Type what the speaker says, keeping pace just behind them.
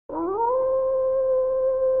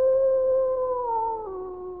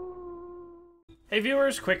Hey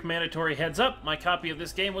viewers, quick mandatory heads up. My copy of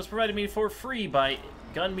this game was provided me for free by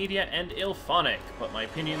Gun Media and Ilphonic, but my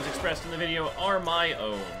opinions expressed in the video are my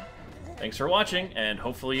own. Thanks for watching, and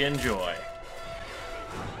hopefully you enjoy.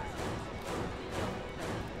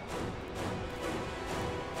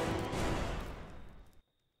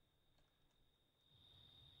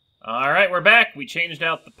 Alright, we're back. We changed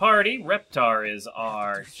out the party. Reptar is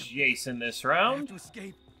our Jason this round.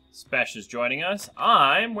 Spesh is joining us.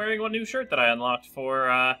 I'm wearing a new shirt that I unlocked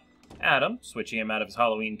for Adam, switching him out of his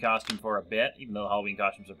Halloween costume for a bit, even though the Halloween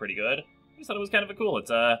costumes are pretty good. I just thought it was kind of cool.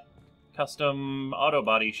 It's a custom auto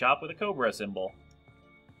body shop with a Cobra symbol.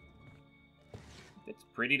 It's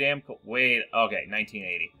pretty damn cool. Wait, okay,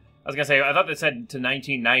 1980. I was gonna say, I thought they said to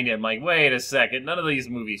 1990. I'm like, wait a second, none of these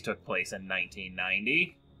movies took place in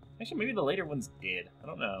 1990. Actually, maybe the later ones did. I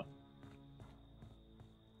don't know.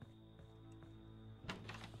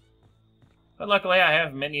 But luckily, I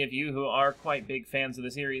have many of you who are quite big fans of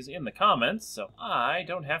the series in the comments, so I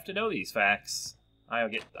don't have to know these facts. I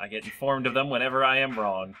get informed of them whenever I am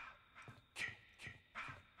wrong.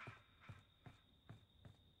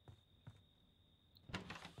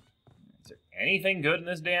 Is there anything good in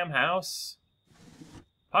this damn house?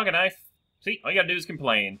 Pocket knife. See, all you gotta do is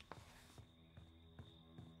complain.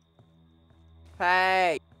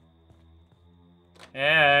 Hey!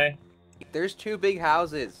 Hey. There's two big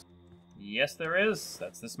houses. Yes, there is.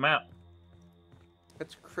 That's this map.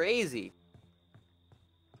 That's crazy.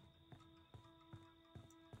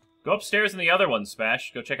 Go upstairs in the other one,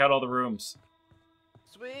 Spesh. Go check out all the rooms.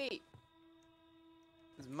 Sweet!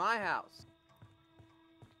 This is my house.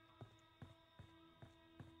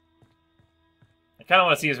 I kind of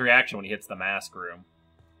want to see his reaction when he hits the mask room.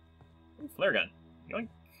 Ooh, flare gun. Yoink.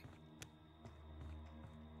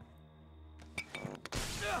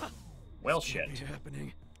 Well, shit.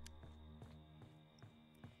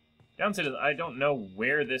 Downside is I don't know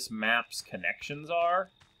where this map's connections are.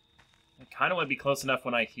 I kind of want to be close enough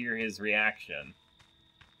when I hear his reaction.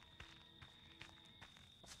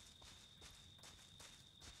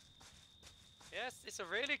 Yes, it's a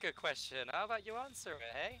really good question. How about you answer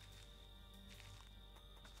it, hey?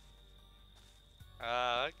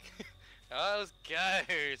 Oh, it was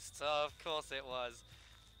Ghost. Oh, of course it was.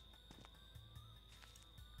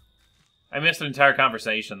 I missed an entire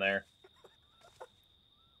conversation there.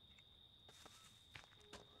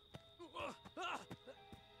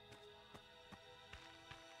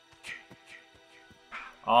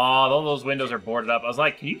 Oh, all those windows are boarded up. I was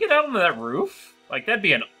like, can you get out onto that roof? Like, that'd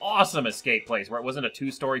be an awesome escape place where it wasn't a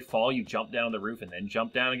two-story fall, you jump down the roof and then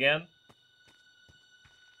jump down again.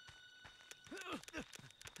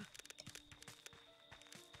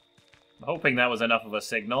 I'm hoping that was enough of a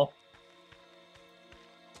signal.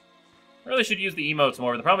 I really should use the emotes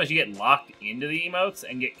more. The problem is you get locked into the emotes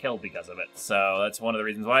and get killed because of it. So that's one of the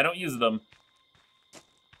reasons why I don't use them.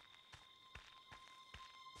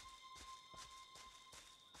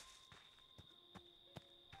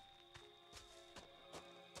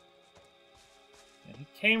 And he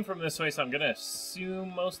came from this way, so I'm going to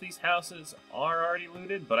assume most of these houses are already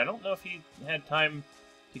looted. But I don't know if he had time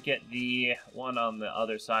to get the one on the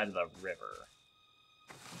other side of the river.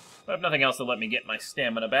 But if nothing else, to let me get my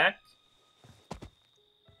stamina back.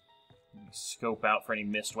 Scope out for any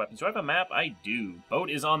missed weapons. Do I have a map? I do. Boat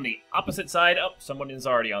is on the opposite side. Oh, someone is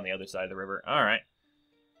already on the other side of the river. Alright.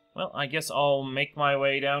 Well, I guess I'll make my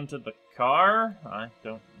way down to the car. I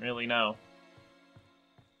don't really know.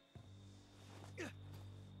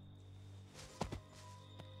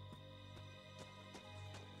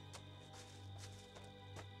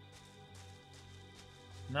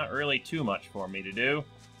 Not really too much for me to do.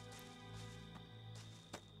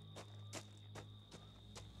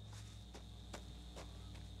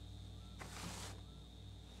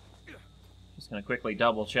 Gonna quickly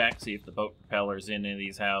double check, see if the boat propeller's in any of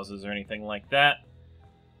these houses or anything like that.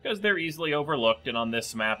 Because they're easily overlooked, and on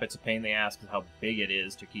this map it's a pain in the ass because how big it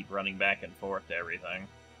is to keep running back and forth to everything.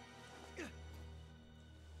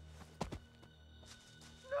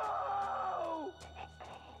 No!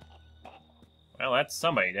 Well, that's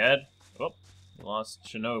somebody dead. Oh, we lost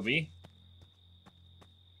Shinobi.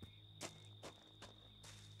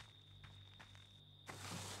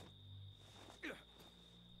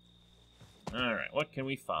 Alright, what can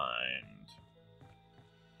we find?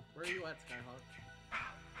 Where are you at, Skyhawk?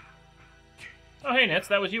 Oh, hey, Nets,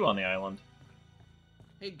 that was you on the island.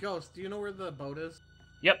 Hey, Ghost, do you know where the boat is?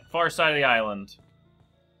 Yep, far side of the island.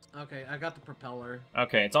 Okay, I got the propeller.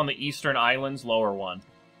 Okay, it's on the eastern islands, lower one.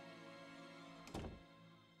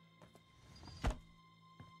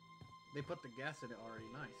 They put the gas in it already,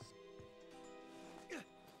 nice.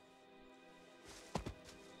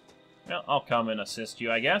 Well, I'll come and assist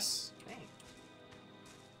you, I guess.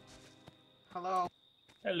 Hello.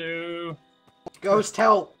 Hello. Ghost,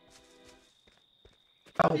 help!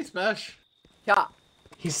 Hey, Help. Smash. Yeah.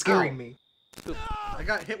 He's scaring Ow. me. I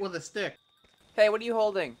got hit with a stick. Hey, what are you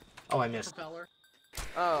holding? Oh, I missed. Propeller.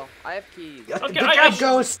 Oh, I have keys. Okay, Good job,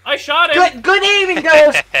 Ghost! I shot him! Good aiming,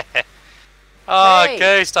 Ghost! Oh, Hey.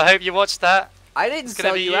 Ghost, I hope you watched that. I didn't It's gonna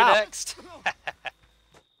sell be you you out. next.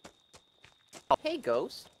 Hey,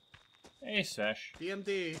 Ghost. Hey, Sesh.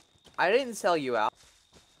 DMD. I didn't sell you out.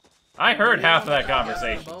 I heard Yeah, half of that yeah,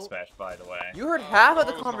 conversation, yeah. Sesh, by the way. You heard half of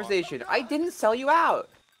the conversation. I didn't sell you out.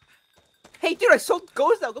 Hey, dude, I sold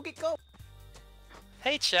Ghost now. Go get Ghost.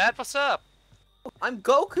 Hey, Chad, what's up? I'm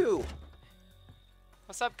Goku.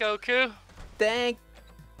 What's up, Goku? Thank.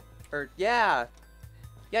 Yeah.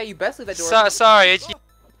 Yeah, you best leave that door. Sorry, you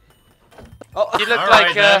Oh, look Alright,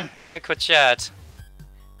 like then. Aqua Chad.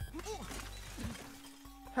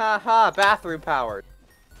 haha, bathroom powered.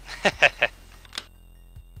 I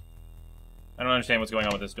don't understand what's going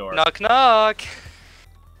on with this door. Knock, knock.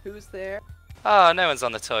 Who's there? Oh, no one's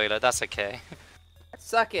on the toilet. That's okay.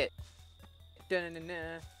 Suck it.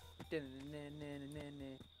 Dun-dun-dun-dun.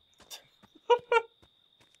 Dun-dun-dun-dun-dun-dun.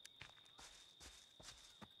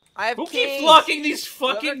 I have Who keys. keeps locking these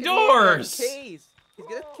Whoever fucking can doors? I have keys. He's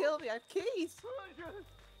gonna kill me. I have keys.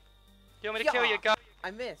 You want me to kill you, guy?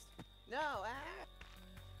 I missed. No.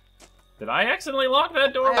 Did I accidentally lock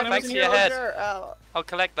that door I when have I thanks was for in your here? head. closure. Oh. I'll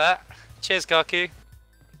collect that. Cheers, Goku.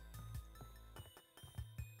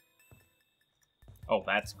 Oh,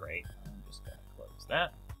 that's great. I'm just gonna close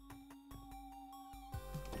that.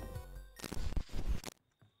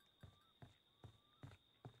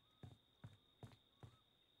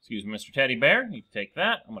 Excuse me, Mr. Teddy Bear. You can take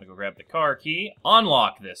that. I'm gonna go grab the car key,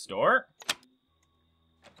 unlock this door.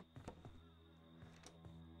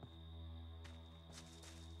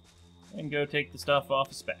 And go take the stuff off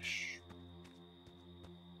of Spesh.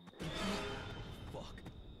 Fuck.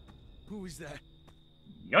 Who is that?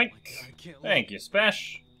 Yoink! I can't look. Thank you,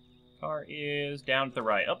 Spesh. Car is down to the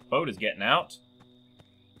right. Oh, boat is getting out.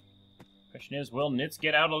 Question is, will Nitz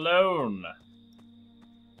get out alone?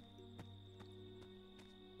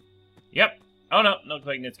 Yep. Oh no, looks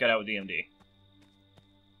like Nitz got out with DMD.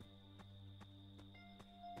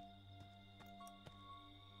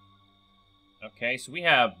 Okay, so we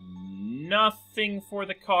have nothing for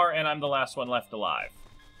the car, and I'm the last one left alive.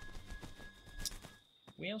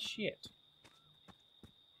 Well, shit.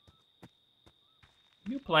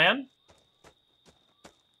 New plan.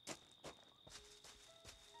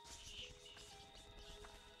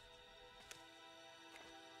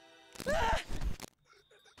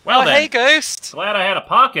 Well Oh, then, hey, Ghost. glad I had a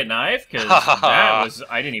pocket knife, because that was...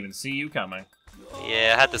 I didn't even see you coming.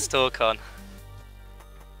 Yeah, I had the stalk on.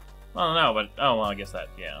 Well, no, but... Oh, well, I guess that...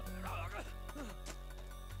 Yeah.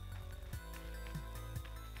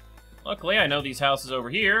 Luckily, I know these houses over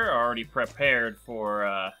here are already prepared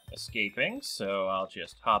for escaping, so I'll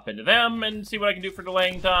just hop into them and see what I can do for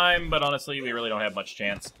delaying time, but honestly, we really don't have much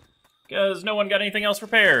chance, because no one got anything else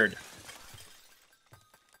prepared.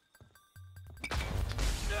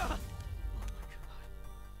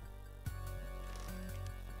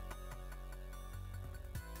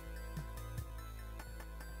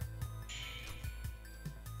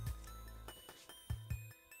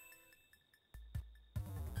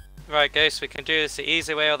 Right, Ghost, we can do this the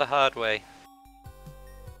easy way or the hard way.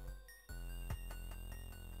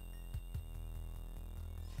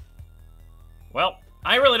 Well,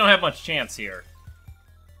 I really don't have much chance here.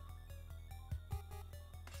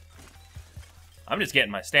 I'm just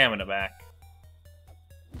getting my stamina back.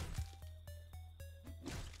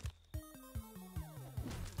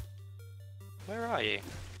 Where are you?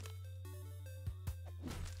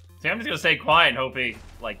 See, I'm just gonna stay quiet and hope he,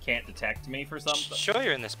 like, can't detect me for something. Sure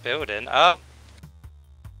you're in this building. Oh,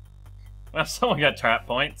 Well, someone got trap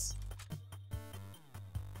points.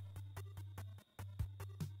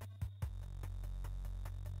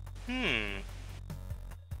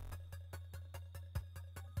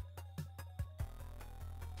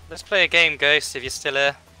 Let's play a game, Ghost, if you're still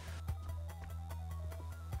here.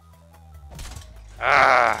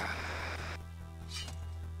 Ah.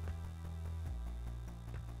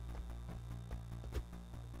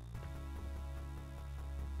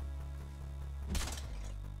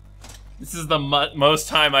 This is the most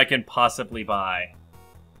time I can possibly buy.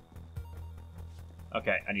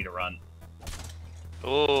 Okay, I need to run.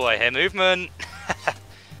 Oh, I hear movement.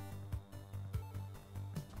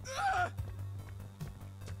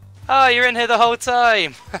 Oh, you're in here the whole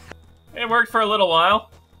time. It worked for a little while.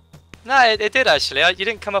 No, it did actually. You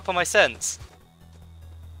didn't come up on my sense.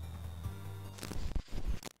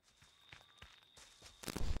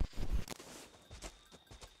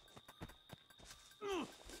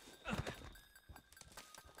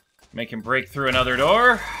 Make him break through another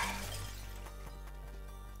door.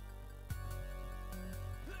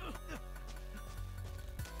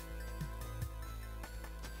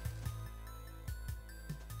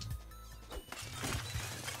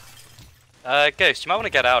 Ghost, you might want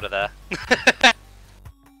to get out of there.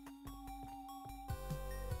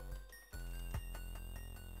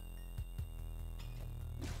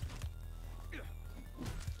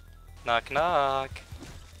 Knock, knock.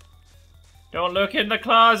 Don't look in the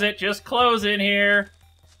closet, just close in here.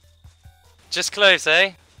 Just clothes,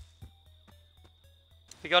 eh?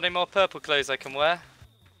 You got any more purple clothes I can wear?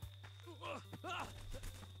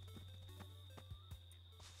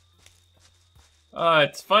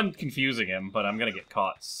 It's fun confusing him, but I'm gonna get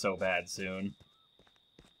caught so bad soon.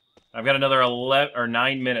 I've got another 11 or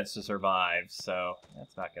 9 minutes to survive, so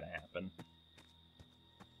that's not gonna happen.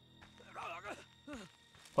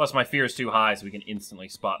 Plus, my fear is too high, so he can instantly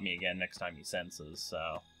spot me again next time he senses,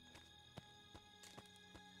 so...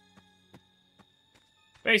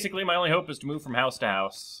 Basically, my only hope is to move from house to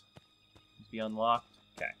house. Be unlocked?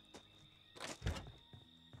 Okay.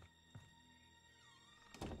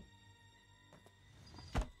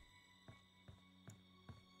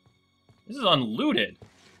 This is unlooted.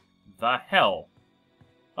 The hell?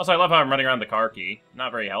 Also, I love how I'm running around the car key.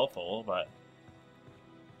 Not very helpful, but...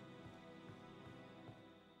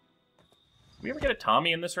 Did we ever get a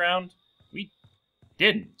Tommy in this round? We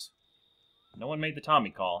didn't. No one made the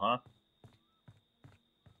Tommy call, huh?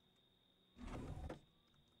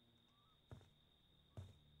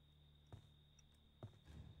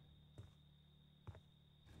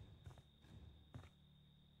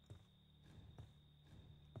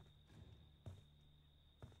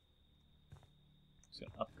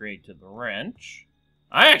 Upgrade to the wrench.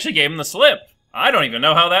 I actually gave him the slip. I don't even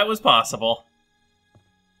know how that was possible.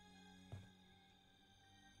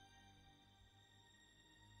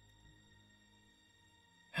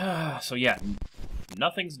 So yeah,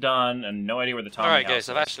 nothing's done and no idea where the Tommy Alright house guys,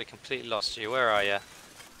 I've is. actually completely lost you. Where are you?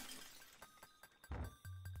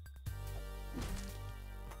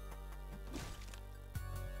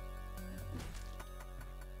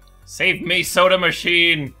 Save me, soda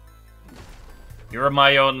machine! You're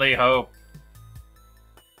my only hope.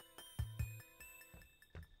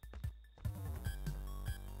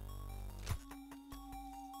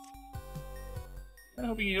 I'm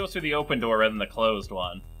hoping he goes through the open door rather than the closed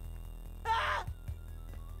one.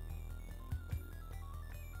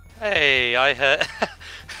 Hey, I hurt.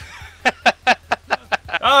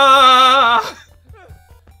 Ah!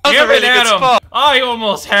 That was a Damn really it, good Adam! spot. I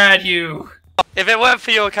almost had you! If it weren't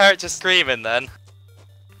for your character screaming then.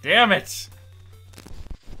 Damn it!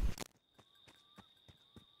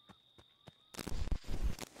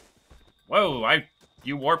 Whoa,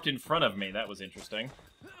 you warped in front of me. That was interesting.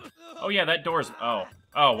 Oh yeah, that door's... Oh.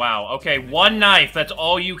 Oh, wow. Okay, one knife. That's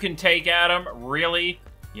all you can take, Adam? Really?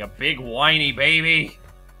 You big whiny baby.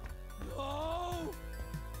 No!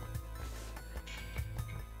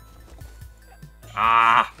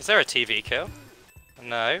 Ah! Is there a TV kill?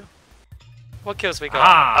 No. What kills we got?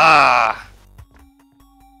 Ah!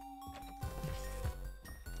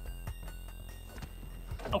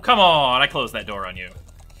 Oh, come on! I closed that door on you.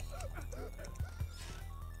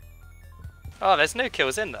 Oh, there's no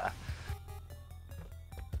kills in there.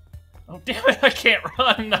 Oh, damn it, I can't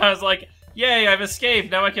run! I was like, yay, I've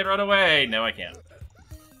escaped, now I can run away! No, I can't.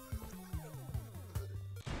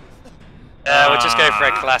 We'll just go for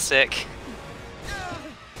a classic.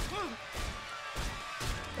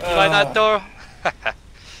 You like that door?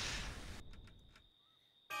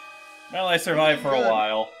 Well, I survived for a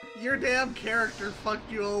while. Your damn character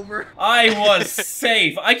fucked you over. I was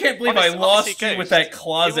safe. I can't believe I lost Honestly, you with that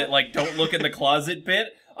closet, like, don't look in the closet bit.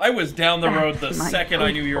 I was down the road the second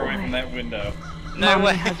I knew you were away from that window. No Mommy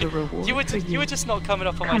way. has a reward You for were just not coming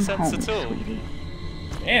up on my Come sense home, at all. sweetie.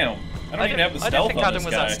 Damn. I don't even have the I don't stealth think on Adam this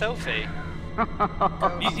was guy. that stealthy.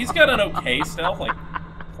 He's got an okay stealth, like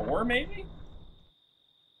 4 maybe?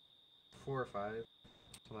 4 or 5.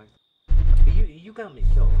 Something like that. You got me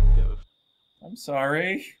killed, Ghost. I'm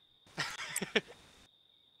sorry.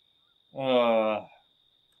 We'll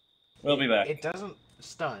be back. It doesn't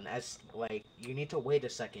stun, as, like, you need to wait a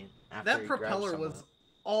second after That you grab propeller someone. was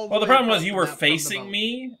all the Well, the way problem was across you the were map from the facing boat.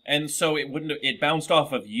 me, and so it wouldn't. It bounced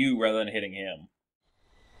off of you rather than hitting him.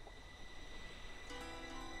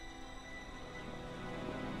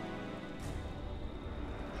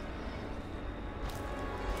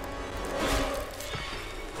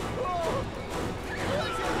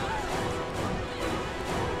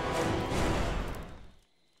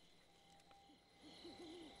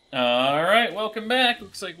 Alright, welcome back.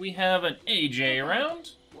 Looks like we have an AJ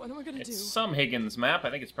around. What am I gonna do? It's some Higgins map. I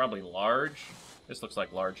think it's probably large. This looks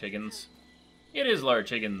like large Higgins. It is large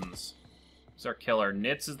Higgins. It's our killer.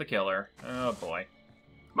 Nitz is the killer. Oh boy.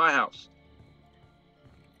 My house.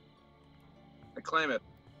 I claim it.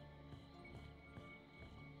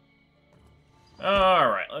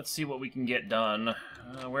 Alright, let's see what we can get done.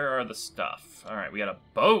 Where are the stuff? Alright, we got a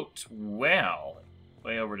boat. Well,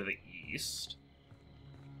 way over to the east.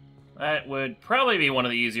 That would probably be one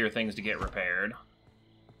of the easier things to get repaired.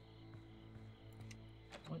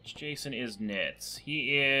 Which Jason is Nitz?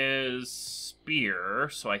 He is Spear,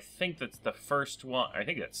 so I think that's the first one. I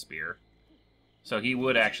think that's Spear. So he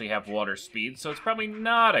would actually have water speed, so it's probably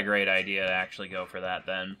not a great idea to actually go for that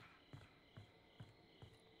then.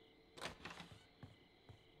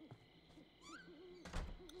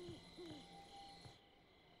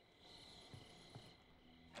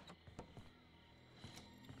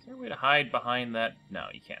 Is there a way to hide behind that? No,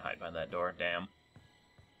 you can't hide behind that door, damn.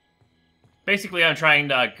 Basically, I'm trying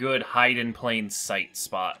to good hide in plain sight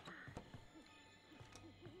spot.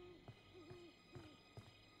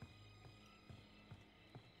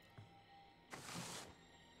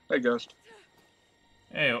 Hey, Ghost.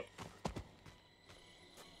 Hey.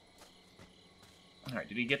 Alright,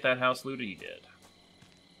 did he get that house looted? He did.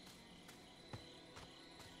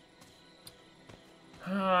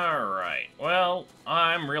 Alright, well,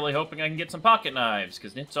 I'm really hoping I can get some pocket knives,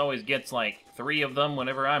 because Nitz always gets, like, 3 of them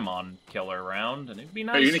whenever I'm on killer round, and it'd be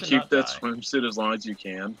nice to Are you gonna keep that die. swimsuit as long as you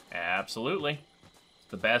can? Absolutely. It's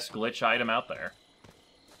the best glitch item out there.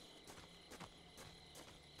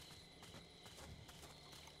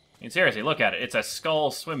 I mean, seriously, look at it. It's a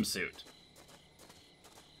skull swimsuit.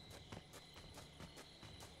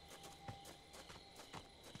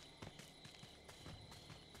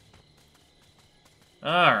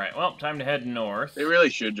 Alright, well, time to head north. They really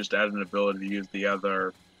should just add an ability to use the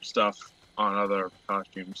other stuff on other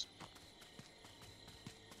costumes.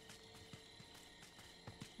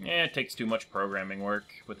 Yeah, it takes too much programming work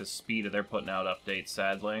with the speed of their putting out updates,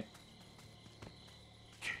 sadly.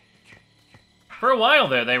 For a while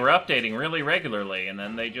there, they were updating really regularly, and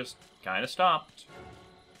then they just kind of stopped.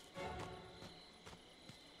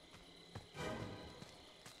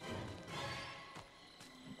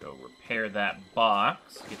 Go repair that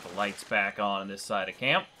box, get the lights back on this side of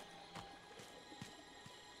camp.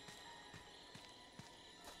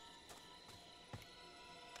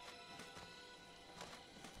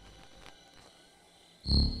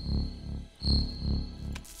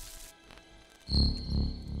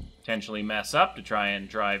 Potentially mess up to try and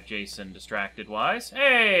drive Jason distracted-wise.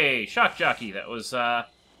 Hey! Shock Jockey! That was,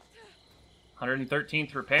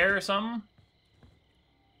 113th repair or something?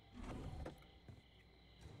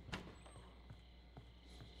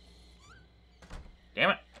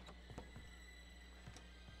 Damn it.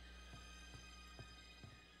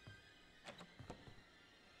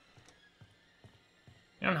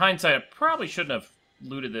 In hindsight, I probably shouldn't have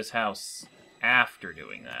looted this house after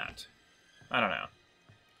doing that. I don't know.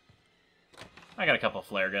 I got a couple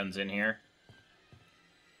flare guns in here.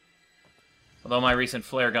 Although my recent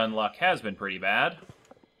flare gun luck has been pretty bad.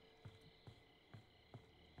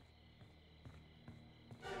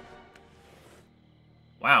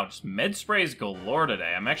 Wow, just med sprays galore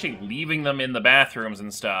today. I'm actually leaving them in the bathrooms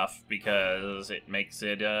and stuff because it makes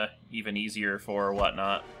it even easier for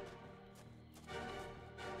whatnot.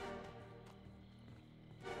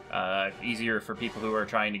 Easier for people who are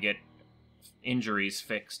trying to get injuries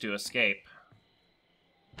fixed to escape.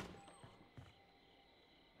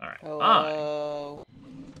 Alright. Hello.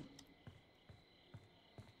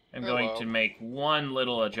 I'm going to make one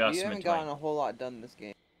little adjustment. You haven't gotten a whole lot done in this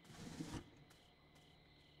game.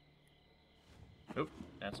 Oop,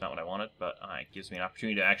 that's not what I wanted, but it gives me an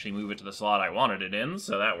opportunity to actually move it to the slot I wanted it in,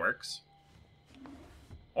 so that works.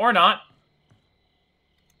 Or not.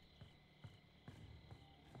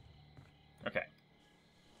 Okay.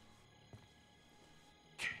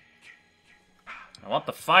 I want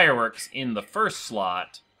the fireworks in the first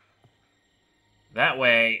slot. That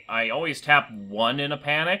way, I always tap 1 in a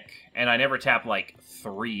panic, and I never tap, like,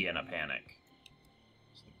 3 in a panic.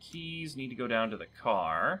 So the keys need to go down to the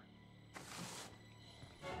car.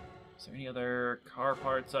 Is there any other car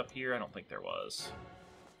parts up here? I don't think there was.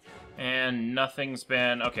 And nothing's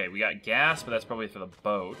been... Okay, we got gas, but that's probably for the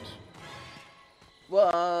boat.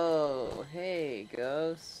 Whoa! Hey,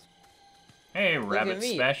 Ghost. Hey, Look Rabbit at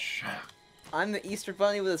me. Spesh. I'm the Easter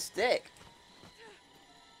Bunny with a stick.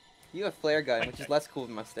 You have a flare gun, which is less cool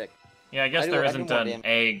than my stick. Yeah, I guess I do- there I do isn't more an damage.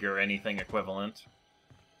 egg or anything equivalent.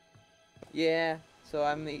 Yeah, so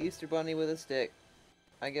I'm the Easter Bunny with a stick.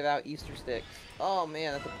 I give out Easter sticks. Oh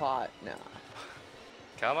man, that's a pot. No.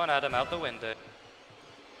 Come on, Adam, out the window.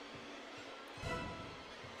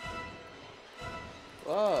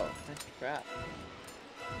 Whoa, nice trap.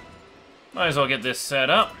 Might as well get this set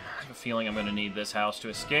up. I have a feeling I'm going to need this house to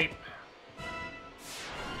escape.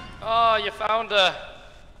 Oh, you found her.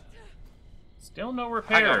 Still no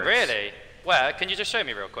repairs. Hang on, really? Where? Can you just show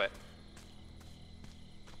me real quick?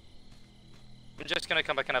 I'm just gonna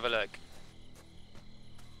come back and have a look.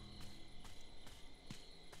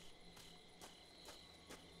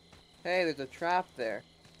 Hey, there's a trap there.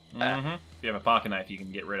 Mm-hmm. If you have a pocket knife, you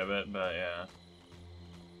can get rid of it, but yeah.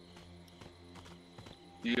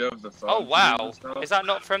 Do you have the phone? Oh wow! to use this Is that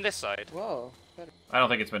not from this side? Whoa. I don't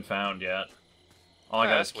think it's been found yet. All I Oh,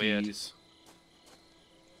 got that's is weird. keys.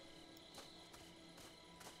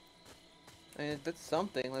 I mean, that's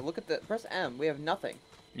something. Like, look at the. Press M. We have nothing.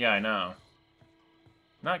 Yeah, I know.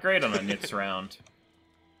 Not great on a Nits round.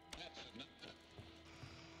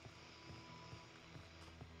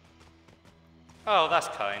 Oh, that's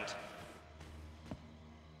kind.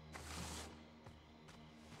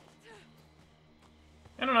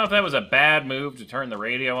 I don't know if that was a bad move to turn the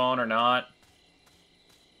radio on or not.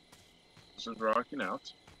 This is rocking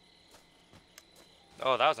out.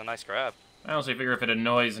 Oh, that was a nice grab. I honestly figure if it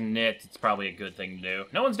annoys Nit, it's probably a good thing to do.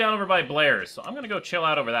 No one's down over by Blair's, so I'm gonna go chill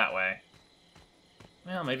out over that way.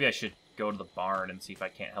 Well, maybe I should go to the barn and see if I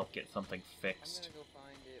can't help get something I'm fixed. gonna go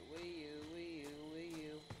find it. Wee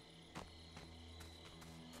you.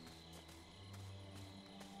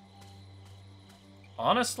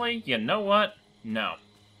 Honestly, you know what? No.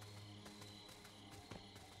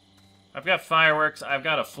 I've got fireworks, I've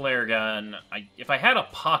got a flare gun. If I had a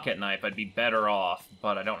pocket knife, I'd be better off,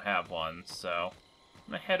 but I don't have one, so...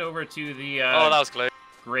 I'm gonna head over to the, Oh, that was close.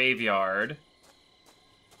 graveyard.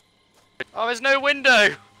 Oh, there's no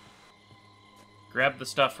window! Grab the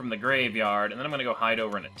stuff from the graveyard, and then I'm gonna go hide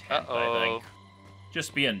over in a tent, I Uh-oh. think.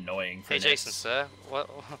 Just be annoying for Hey, Nits. Jason, sir. What?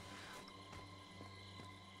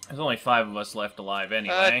 There's only 5 of us left alive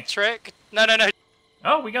anyway. Trick? No, no, no.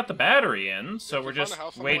 Oh, we got the battery in, so If we're you find just a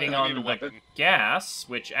house on the waiting way, I need on a the weapon. gas,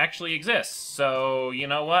 which actually exists. So, you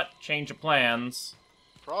know what? Change of plans.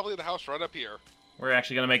 Probably the house right up here. We're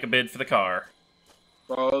actually going to make a bid for the car.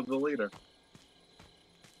 Follow the leader.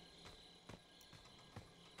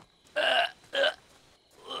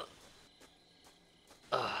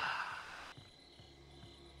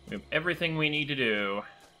 We have everything we need to do.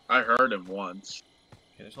 I heard him once.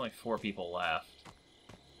 Okay, there's only 4 people left.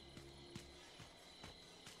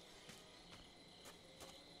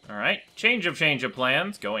 Alright, change of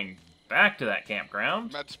plans. Going back to that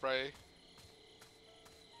campground. Med spray.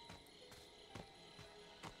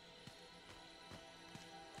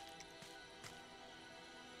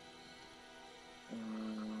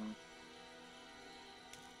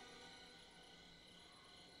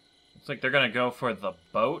 Looks like they're going to go for the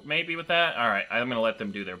boat, maybe, with that? Alright, I'm going to let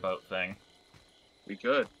them do their boat thing. We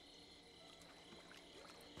could.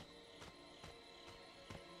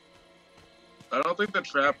 I don't think the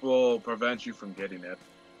trap will prevent you from getting it.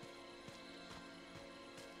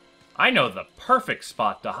 I know the perfect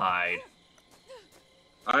spot to hide.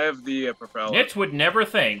 I have the propeller. Nits would never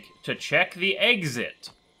think to check the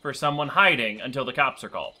exit for someone hiding until the cops are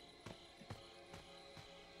called.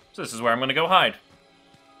 So this is where I'm going to go hide.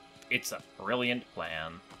 It's a brilliant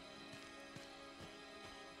plan.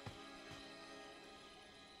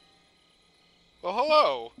 Well,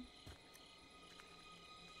 hello.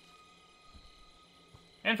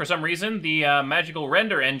 And for some reason, the magical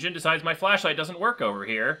render engine decides my flashlight doesn't work over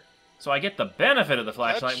here, so I get the benefit of the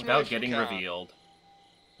flashlight Catch me without if you getting can. revealed.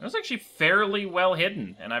 It was actually fairly well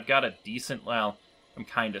hidden, and I've got a decent, well, I'm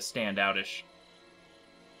kind of standoutish.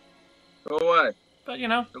 Go away. But, you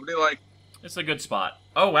know, Nobody like. it's a good spot.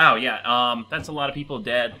 Oh, wow, yeah, that's a lot of people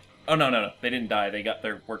dead. Oh, no, they didn't die,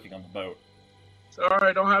 they're working on the boat. Sorry,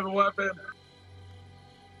 I don't have a weapon.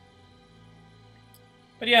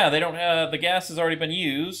 But yeah, they don't the gas has already been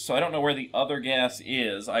used, so I don't know where the other gas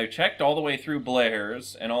is. I checked all the way through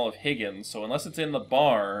Blair's and all of Higgins, so unless it's in the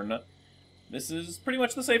barn, this is pretty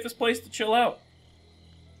much the safest place to chill out.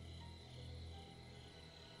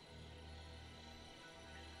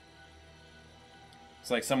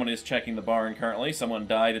 Looks like someone is checking the barn currently. Someone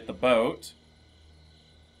died at the boat.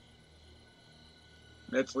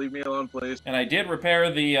 Nits, leave me alone, please. And I did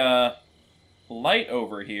repair the light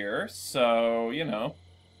over here, so, you know,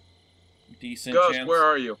 decent Ghost, chance. where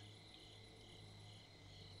are you?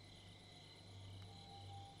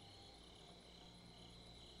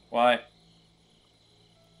 Why?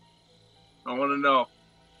 I want to know.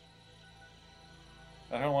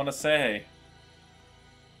 I don't want to say.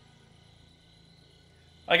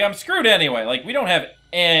 Like, I'm screwed anyway. Like, we don't have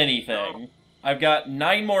anything. No. I've got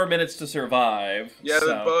 9 more minutes to survive. Yeah, so...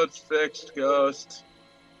 the boat's fixed, Ghost.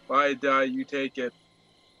 If I die, you take it.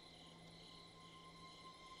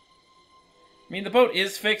 I mean, the boat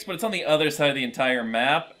is fixed, but it's on the other side of the entire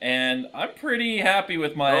map, and I'm pretty happy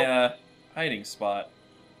with my hiding spot.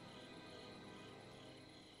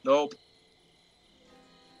 Nope.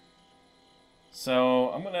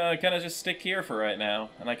 So I'm gonna kind of just stick here for right now,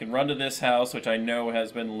 and I can run to this house, which I know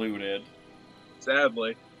has been looted.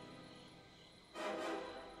 Sadly.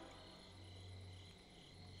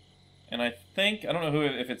 And I think, I don't know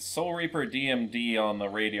if it's Soul Reaper or DMD on the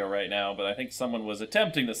radio right now, but I think someone was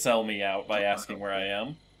attempting to sell me out by asking where I am.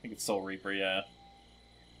 I think it's Soul Reaper, yeah.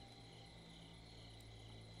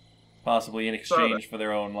 Possibly in exchange for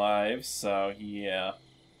their own lives, so yeah.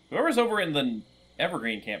 Whoever's over in the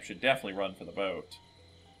Evergreen camp should definitely run for the boat.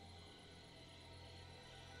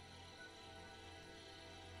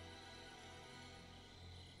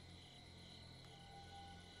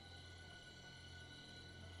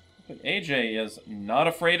 But AJ is not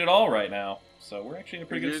afraid at all right now, so we're actually in a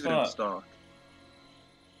pretty good spot. Stock.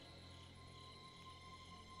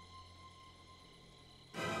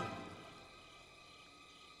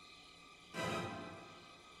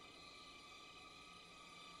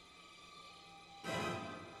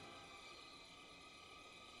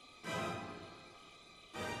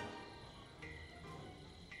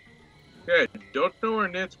 Okay, don't know where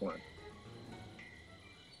Nitz went.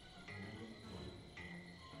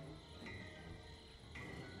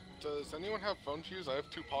 Does anyone have phone fuse? I have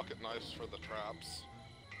 2 pocket knives for the traps.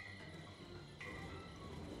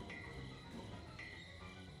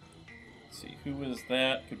 Let's see, who was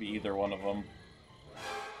that? Could be either one of them.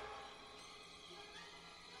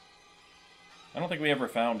 I don't think we ever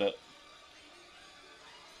found it.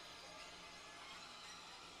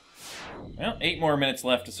 Well, 8 more minutes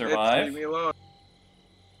left to survive. Leave me alone.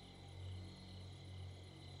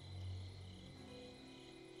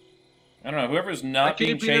 I don't know, whoever's not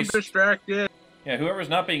being keep being chased... distracted. Yeah, whoever's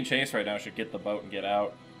not being chased right now should get the boat and get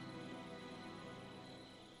out.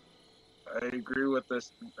 I agree with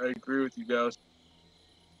this. I agree with you guys.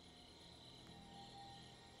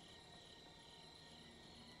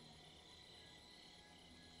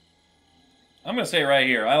 I'm gonna stay right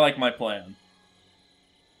here. I like my plan.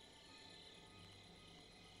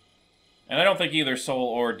 And I don't think either Soul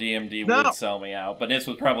or DMD would sell me out, but this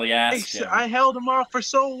would probably ask him. I held him off for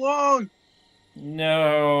so long.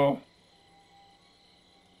 No.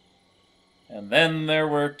 And then there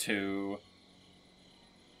were 2.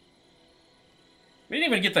 We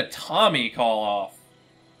didn't even get the Tommy call off.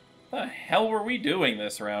 What the hell were we doing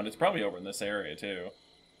this round? It's probably over in this area, too.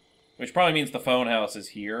 Which probably means the phone house is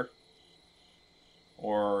here.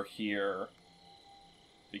 Or here.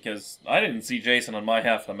 Because I didn't see Jason on my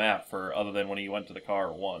half of the map for other than when he went to the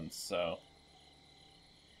car once, so...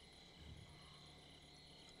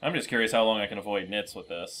 I'm just curious how long I can avoid Nitz with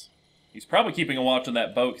this. He's probably keeping a watch on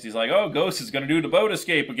that boat because he's like, oh, Ghost is going to do the boat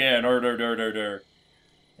escape again,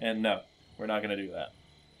 And no, we're not going to do that.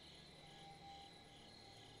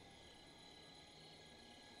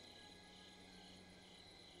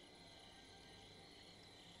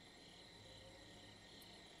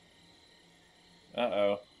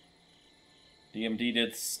 Uh-oh. DMD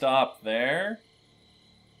did stop there.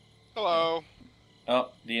 Hello. Oh,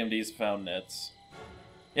 DMD's found Nitz.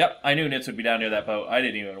 Yep, I knew Nitz would be down near that boat. I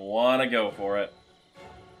didn't even want to go for it.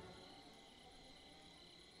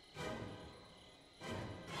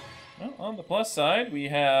 Well, on the plus side, we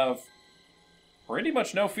have pretty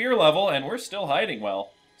much no fear level, and we're still hiding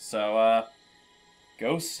well. So,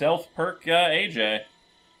 go stealth perk AJ.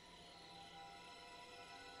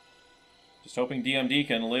 Just hoping DMD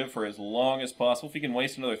can live for as long as possible. If he can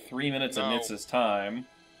waste another 3 minutes of Nitz's time,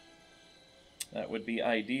 that would be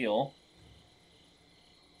ideal.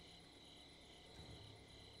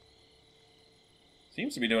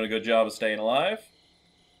 Seems to be doing a good job of staying alive.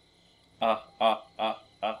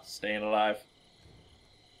 Staying alive.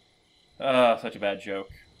 Such a bad joke.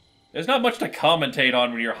 There's not much to commentate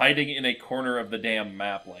on when you're hiding in a corner of the damn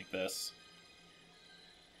map like this.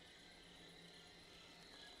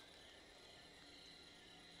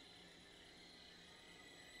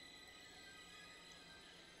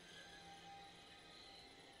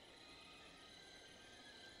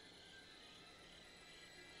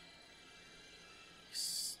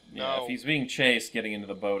 Yeah, if he's being chased, getting into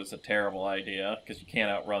the boat is a terrible idea, because you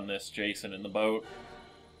can't outrun this Jason in the boat.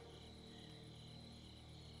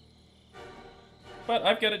 But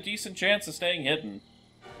I've got a decent chance of staying hidden.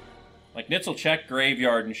 Like, Nitz will check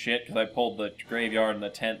graveyard and shit, because I pulled the graveyard and the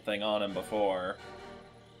tent thing on him before.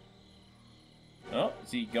 Oh,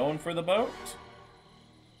 is he going for the boat?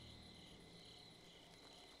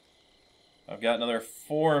 I've got another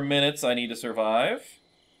 4 minutes I need to survive.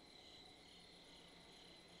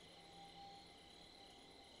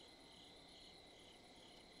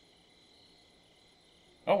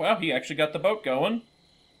 Oh, wow, he actually got the boat going.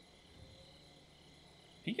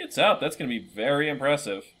 If he gets out, that's going to be very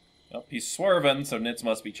impressive. Oh, he's swerving, so Nits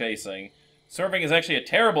must be chasing. Swerving is actually a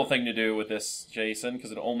terrible thing to do with this Jason,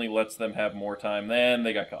 because it only lets them have more time. Then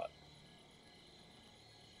they got caught.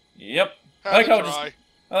 Yep. I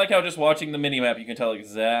like how just watching the minimap you can tell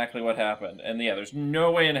exactly what happened. And yeah, there's no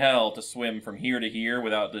way in hell to swim from here to here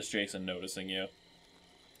without this Jason noticing you.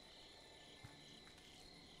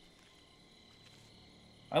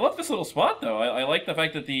 I love this little spot, though. I like the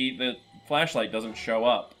fact that the flashlight doesn't show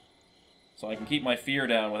up. So I can keep my fear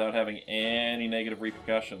down without having any negative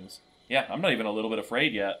repercussions. Yeah, I'm not even a little bit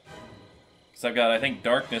afraid yet. Because I've got, I think,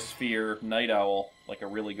 Darkness Fear Night Owl, like a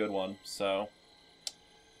really good one, so...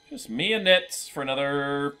 Just me and Nits for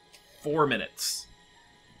another 4 minutes.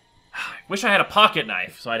 I wish I had a pocket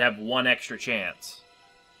knife, so I'd have one extra chance.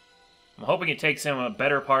 I'm hoping it takes him a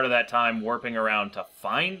better part of that time warping around to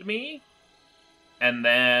find me, and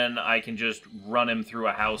then I can just run him through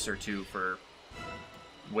a house or two for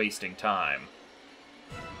wasting time.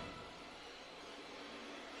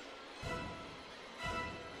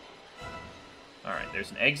 Alright,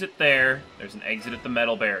 there's an exit there. There's an exit at the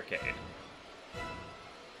metal barricade.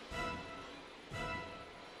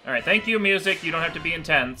 Alright, thank you, music. You don't have to be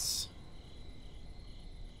intense.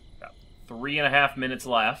 Got 3.5 minutes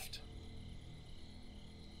left.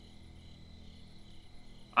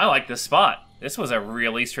 I like this spot. This was a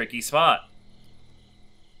really tricky spot.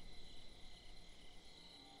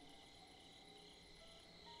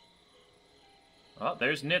 Well,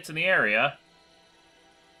 there's Nits in the area.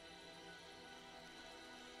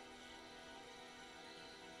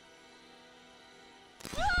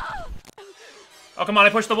 Oh, come on, I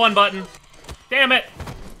pushed the 1 button. Damn it!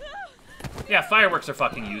 Yeah, fireworks are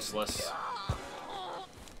fucking useless.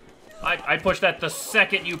 I pushed that the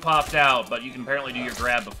second you popped out, but you can apparently do your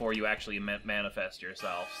grab before you actually manifest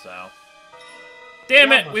yourself, so...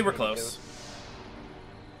 Damn it! We were close.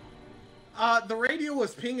 The radio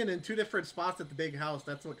was pinging in 2 different spots at the big house.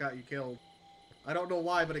 That's what got you killed. I don't know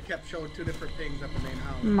why, but it kept showing 2 different things at the main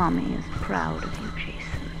house. Mommy is proud of you,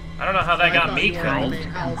 Jason. I don't know how that got me killed.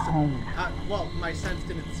 Well, my sense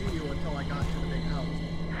didn't see you until I got to the big house.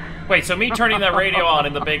 Wait, so me turning that radio on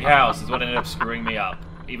in the big house is what ended up screwing me up.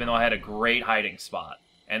 Even though I had a great hiding spot.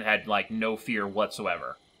 And had, like, no fear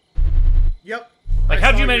whatsoever. Yep. Like,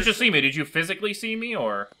 how'd you manage to see me? Did you physically see me,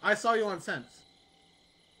 or...? I saw you on sense.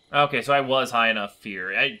 Okay, so I was high enough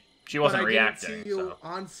fear. She wasn't reacting, I didn't see you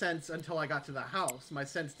on sense until I got to the house. My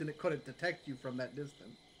sense couldn't detect you from that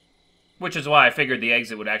distance. Which is why I figured the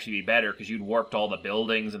exit would actually be better, because you'd warped all the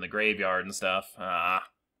buildings and the graveyard and stuff. Ah.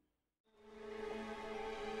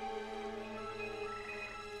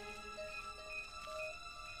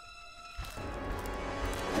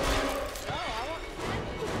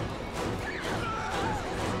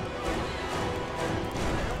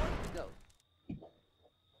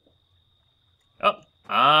 Oh,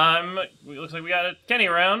 looks like we got a Kenny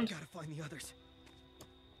around. Gotta find the others.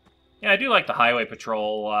 Yeah, I do like the highway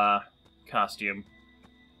patrol, costume.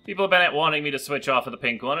 People have been wanting me to switch off of the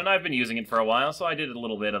pink one, and I've been using it for a while, so I did a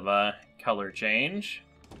little bit of a color change.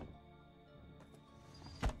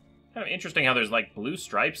 Kind of interesting how there's, like, blue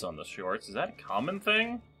stripes on the shorts. Is that a common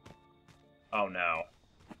thing? Oh, no.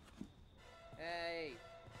 Hey,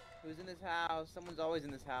 who's in this house? Someone's always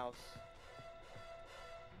in this house.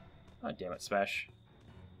 Oh, damn it, Spesh.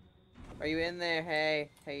 Are you in there? Hey.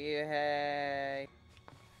 Hey, you, hey.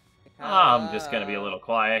 I'm just gonna be a little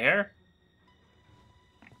quiet here.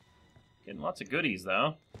 Getting lots of goodies,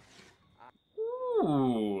 though.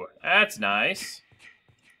 Ooh, that's nice.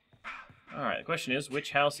 Alright, the question is,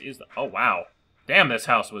 which house is the... Oh, wow. Damn, this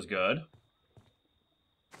house was good.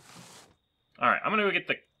 Alright, I'm gonna go get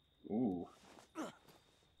the... Ooh.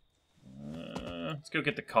 Let's go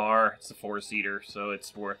get the car. It's a 4-seater, so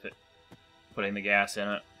it's worth it. Putting the gas in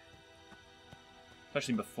it.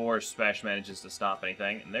 Especially before Spesh manages to stop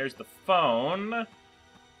anything. And there's the phone,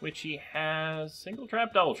 which he has single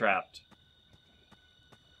trap, double trapped.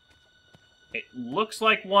 It looks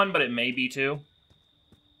like 1, but it may be 2.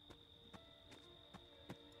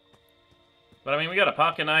 But I mean, we got a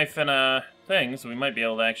pocket knife and a thing, so we might be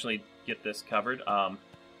able to actually get this covered.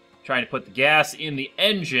 Trying to put the gas in the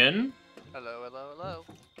engine. Hello, hello, hello.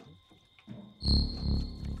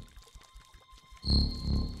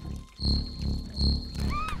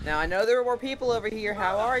 Now, I know there are more people over here.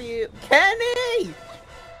 How are you? Kenny!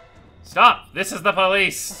 Stop! This is the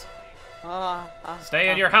police! Stay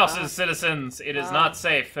in your houses, citizens. It is not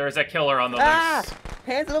safe. There is a killer on the loose.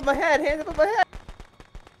 Hands above my head! Hands above my head!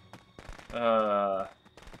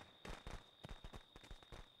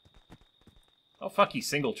 Oh, fuck, he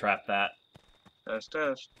single-trapped that. Test,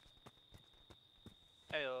 test.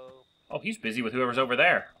 Heyo. Oh, he's busy with whoever's over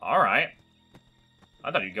there. Alright.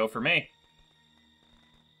 I thought he'd go for me.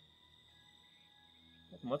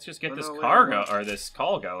 Let's just get this car or this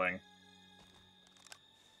call going.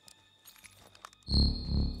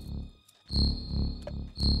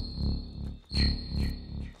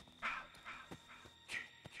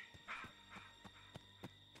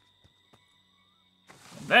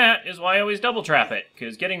 That is why I always double trap it,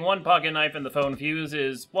 because getting one pocket knife in the phone fuse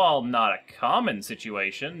is, while not a common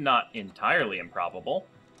situation, not entirely improbable.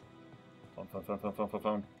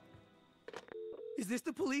 Phone. Is this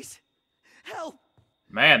the police? Help!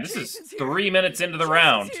 Man, this is 3 minutes into the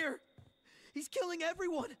round. Here. He's killing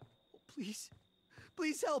everyone. Please.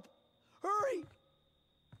 Please help. Hurry.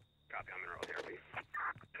 Copy on mineral therapy.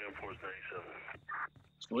 10-4-97.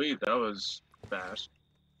 Sweet, that was fast.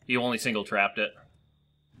 He only single trapped it.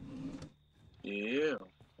 Yeah,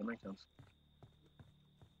 that makes sense.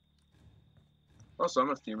 Also,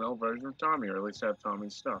 I'm a female version of Tommy, or at least have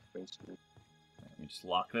Tommy's stuff, basically. Let me just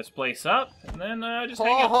lock this place up, and then just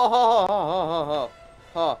hang out.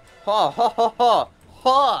 Who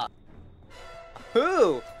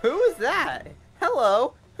is that?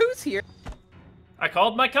 Hello? Who's here? I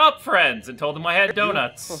called my cop friends and told them I had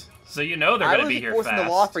donuts. So you know they're gonna be here I was fast. enforcing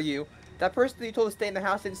the law for you. That person that you told to stay in the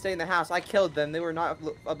house didn't stay in the house. I killed them. They were not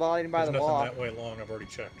abiding by the law. There's nothing that way long. I've already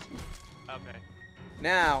checked. Okay.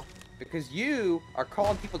 Now, because you are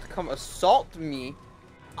calling people to come assault me,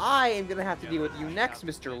 I am gonna have to deal with you next,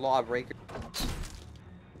 Mr. Lawbreaker.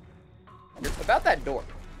 About that door.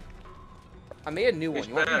 I made a new one.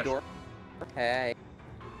 You want a new door? Hey.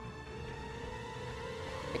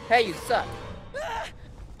 Hey, you suck.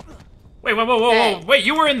 Wait, whoa. Wait,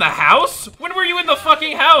 you were in the house? When were you in the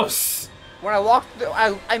fucking house? When I walked through,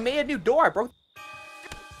 I made a new door. I broke.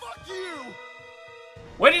 Fuck you!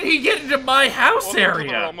 When did he get into my house Welcome area? to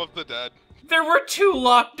the realm of the dead. There were 2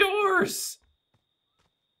 locked doors.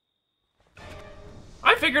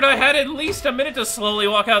 I figured I had at least a minute to slowly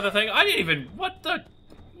walk out of the thing. I didn't even... What the...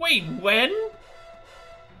 Wait, when?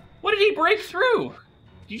 What did he break through?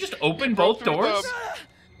 Did you just open both doors?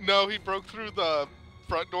 No, he broke through the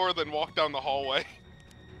front door, then walked down the hallway.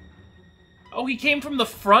 Oh, he came from the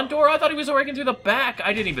front door? I thought he was breaking through the back.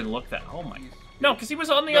 I didn't even look that... Oh my... No, because he was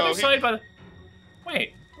on the other side by the...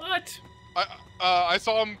 Wait, what? I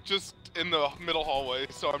saw him just in the middle hallway,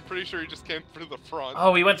 so I'm pretty sure he just came through the front.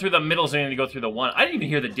 Oh, he went through the middle, so he had to go through the one. I didn't even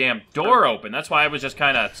hear the damn door open. That's why I was just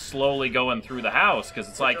kind of slowly going through the house, because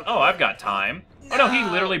it's like, oh, I've got time. Oh, no, he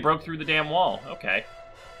literally broke through the damn wall. Okay.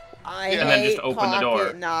 And then just open the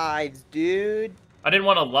door. Knives, dude. I didn't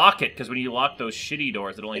want to lock it, because when you lock those shitty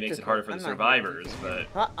doors, it only makes it harder for the survivors, but...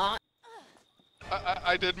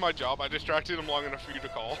 I did my job. I distracted him long enough for you to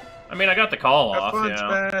call. I mean, I got the call off, fun, you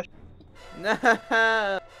know.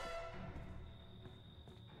 No.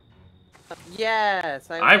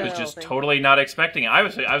 Yes, I was just totally not expecting it. I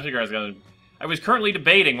was figuring I was currently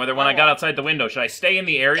debating whether when I got outside the window, should I stay in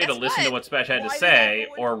the area to listen to what Spesh had to say,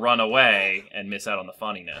 or run away and miss out on the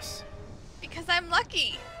funniness. Because I'm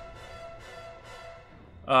lucky.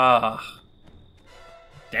 Damn.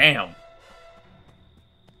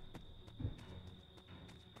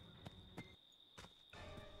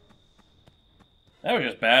 That was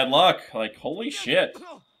just bad luck. Like, holy shit.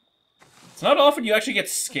 It's not often you actually get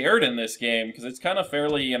scared in this game, because it's kind of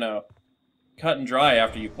fairly, you know, cut and dry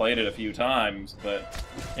after you played it a few times, but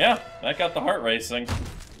yeah, that got the heart racing.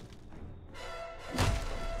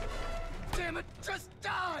 Damn it, just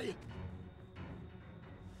die!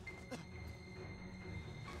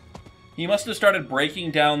 He must have started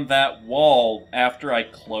breaking down that wall after I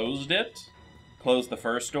closed it. Closed the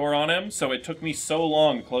first door on him, so it took me so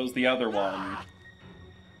long to close the other one.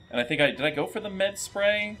 And I think did I go for the med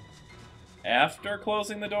spray after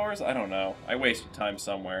closing the doors? I don't know. I wasted time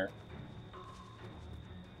somewhere.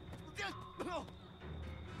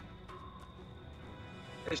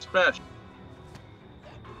 Hey, Spesh.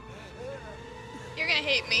 You're gonna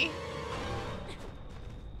hate me.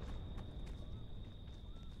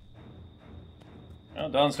 Well,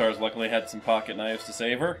 Dawnstar's luckily had some pocket knives to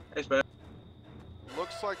save her. Hey, Spesh.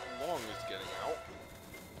 Looks like Long is getting out.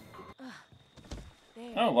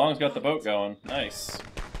 Oh, Long's got the boat going. Nice.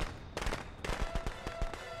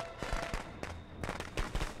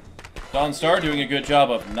 Dawnstar doing a good job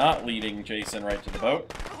of not leading Jason right to the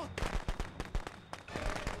boat.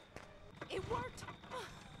 It worked!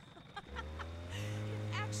 It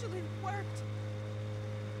actually worked!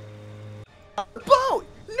 Boat!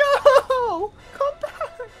 No! Come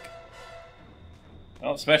back!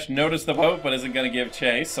 Well, Spesh noticed the boat, but isn't going to give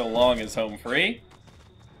chase, so Long is home free.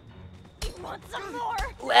 You want some more?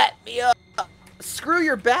 Let me up! Screw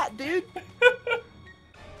your bat, dude.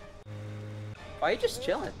 Why are you just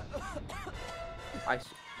chilling?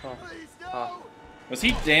 Was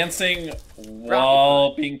he dancing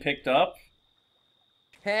while being picked up?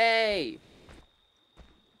 Hey.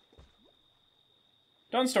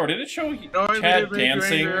 Dunstor, did it show No, Chad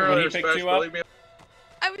dancing when he picked you up?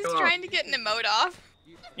 I was trying to get an emote off.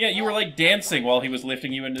 Yeah, you were like dancing while he was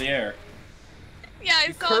lifting you into the air. Yeah,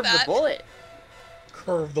 I saw Curve that. the bullet.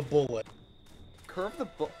 Curve the bullet. Curve the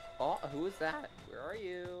bullet. Oh, who is that? Where are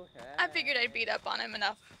you? Hey. I figured I'd beat up on him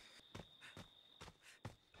enough.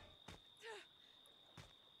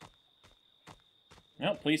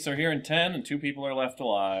 Well, police are here in 10 and 2 people are left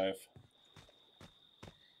alive.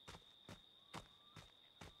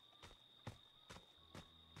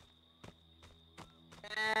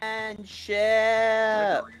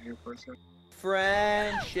 Friendship.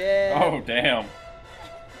 Friendship. Oh, damn.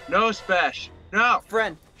 No, Spesh. No.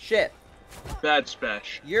 Friendship. Bad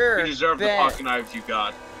Spesh. You're You deserve the bad. pocket knives you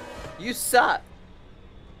got. You suck.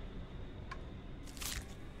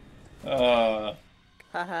 Can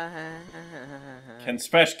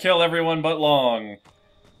Spesh kill everyone but Long?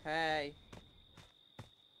 Hey.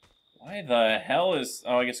 Why the hell is...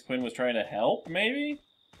 Oh, I guess Quinn was trying to help, maybe?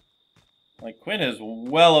 Like, Quinn is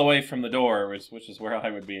well away from the door, which is where I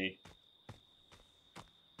would be.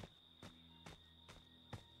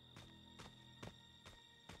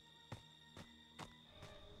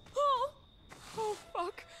 Oh,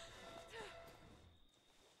 fuck.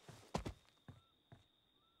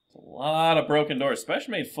 It's a lot of broken doors. Spesh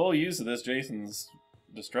made full use of this Jason's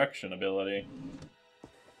destruction ability.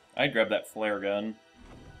 I'd grab that flare gun.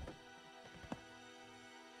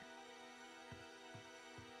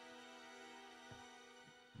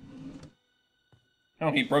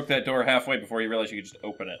 Oh, he broke that door halfway before he realized you could just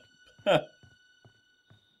open it.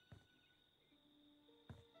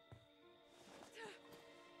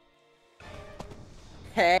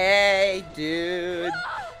 Hey, dude.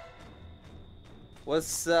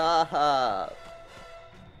 What's up?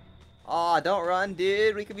 Aw, don't run,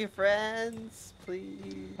 dude. We can be friends,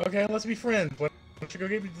 please. Okay, let's be friends. Why don't you go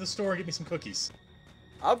get me to the store and get me some cookies?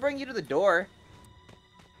 I'll bring you to the door.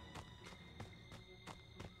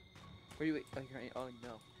 Where do you wait? Oh, you're right. Oh,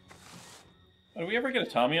 no. Did we ever get a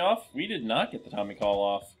Tommy off? We did not get the Tommy call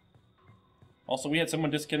off. Also, we had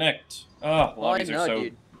someone disconnect. Oh, lobbies are so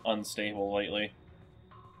unstable lately.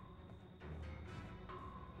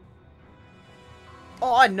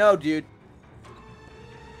 Oh, I know, dude.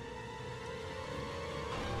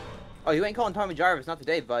 Oh, you ain't calling Tommy Jarvis, not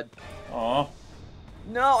today, bud. Aw.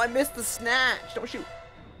 No, I missed the snatch. Don't shoot.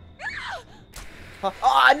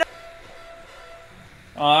 Oh, no.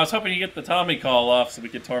 I was hoping you get the Tommy call off so we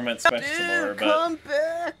could torment Spesh some more, but... come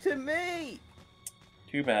back to me.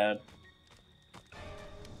 Too bad.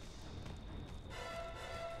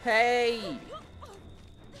 Hey.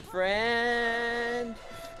 Friend.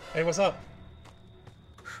 Hey, what's up?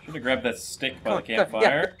 Should have grabbed that stick by the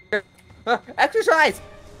campfire. Exercise!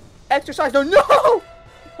 Exercise! No! No!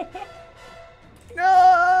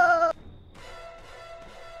 No!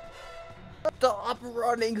 Stop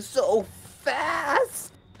running so fast!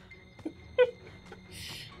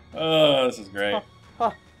 Oh, this is great.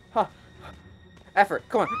 Effort!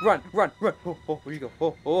 Come on! Run! Run! Run! Oh, oh, where you go?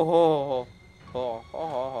 Oh, oh, oh, oh, oh,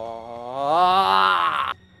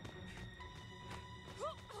 oh.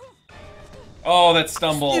 Oh, that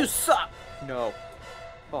stumble. You suck! No.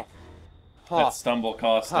 Oh. That stumble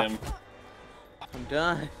cost him. I'm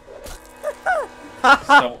done.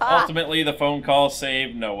 So ultimately, the phone call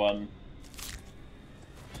saved no one.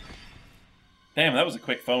 Damn, that was a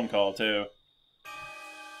quick phone call, too.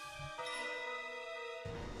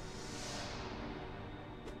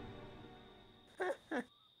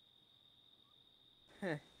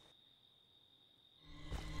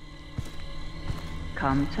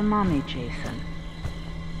 Come to mommy, Jason.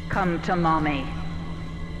 Come to mommy.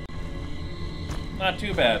 Not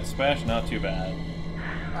too bad, Spesh, not too bad.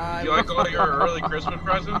 You like all your early Christmas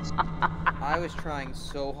presents? I was trying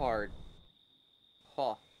so hard.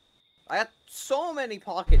 Huh. I got so many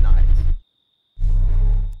pocket knives.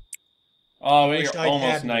 Oh, I we're wish I'd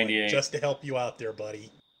almost had one 98. just to help you out there,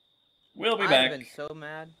 buddy. We'll be I've back. been so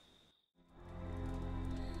mad.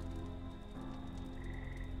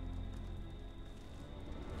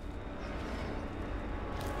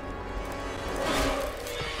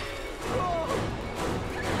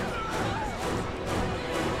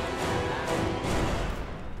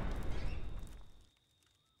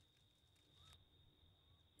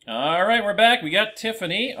 Alright, we're back. We got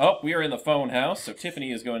Tiffany. Oh, we are in the phone house, so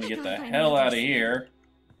Tiffany is going to get the hell out of here.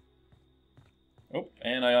 Oh,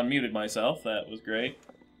 and I unmuted myself. That was great.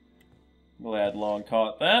 Glad Long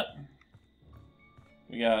caught that.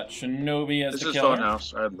 We got Shinobi as This the is killer. phone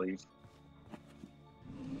house. I'd leave.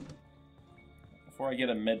 Before I get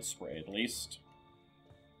a med spray, at least.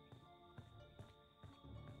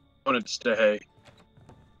 I wanted to stay.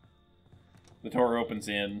 The door opens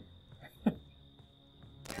in.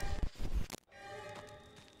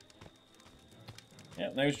 Yeah,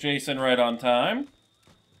 there's Jason right on time.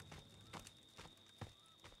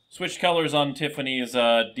 Switched colors on Tiffany's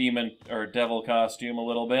demon or devil costume a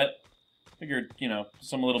little bit. Figured, you know,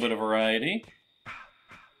 a little bit of variety.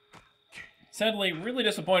 Sadly, really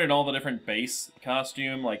disappointed in all the different base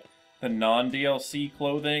costume. Like, the non-DLC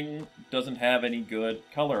clothing doesn't have any good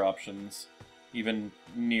color options. Even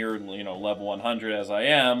near, you know, level 100 as I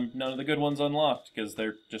am, none of the good ones unlocked, because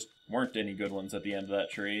there just weren't any good ones at the end of that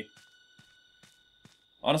tree.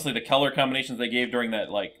 Honestly, the color combinations they gave during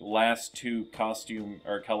that, like, last 2 costume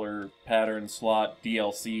or color pattern slot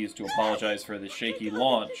DLCs to apologize for the shaky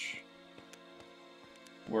launch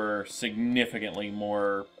were significantly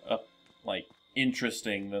more, like,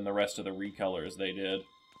 interesting than the rest of the recolors they did.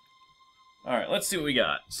 Alright, let's see what we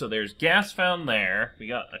got. So there's gas found there. We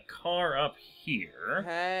got a car up here.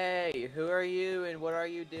 Hey, who are you and what are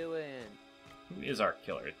you doing? Who is our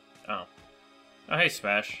killer? Oh. Oh, hey,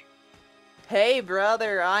 Smash. Hey,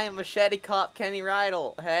 brother, I am Machete Cop Kenny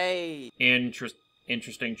Rydell. Hey.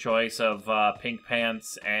 Interesting choice of pink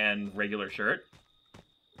pants and regular shirt.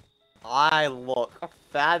 I look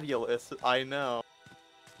fabulous, I know.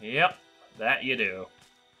 Yep, that you do.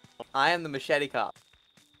 I am the Machete Cop.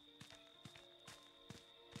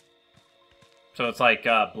 So it's like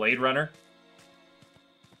Blade Runner?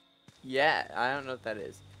 Yeah, I don't know what that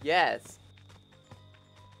is. Yes.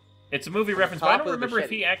 It's a movie reference, but I don't remember if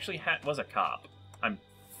he actually was a cop. I'm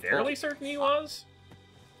fairly certain he was.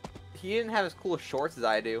 He didn't have as cool shorts as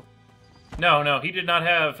I do. No, he did not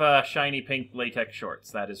have shiny pink latex shorts.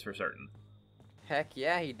 That is for certain. Heck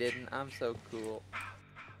yeah, he didn't. I'm so cool.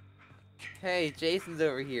 Hey, Jason's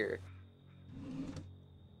over here.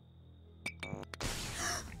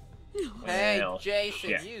 Hey, Well,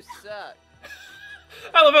 Jason, shit. you suck.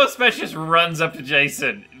 I love how Smash just runs up to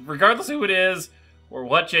Jason. Regardless who it is, or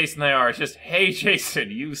what Jason they are, it's just, hey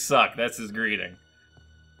Jason, you suck. That's his greeting.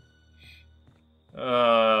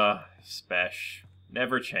 Smash.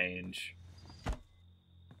 Never change.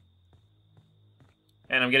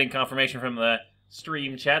 And I'm getting confirmation from the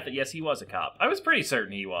stream chat that yes, he was a cop. I was pretty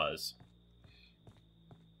certain he was.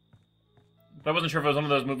 But I wasn't sure if it was one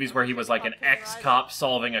of those movies where he was like an ex-cop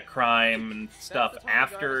solving a crime and stuff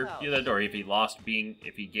after it, or if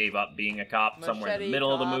he gave up being a cop somewhere in the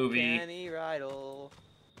middle of the movie. Kenny Rydell.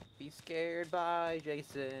 Be scared by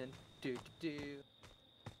Jason. Do do do.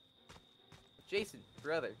 Jason,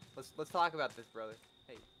 brother, let's talk about this, brother.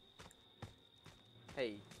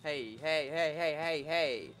 Hey.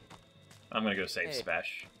 I'm gonna go save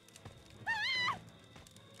Smash.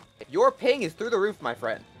 Your ping is through the roof, my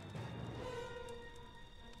friend.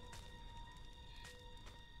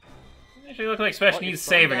 Actually, look like Smash needs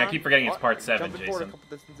saving. I keep forgetting it's part 7, Jumping forward a Jason.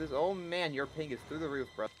 couple distances. Oh man, your ping is through the roof,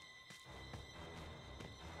 bro.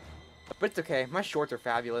 But it's okay. My shorts are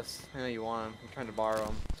fabulous. I know you want them. I'm trying to borrow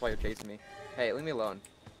them. That's why you're chasing me. Hey, leave me alone.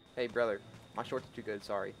 Hey, brother. My shorts are too good.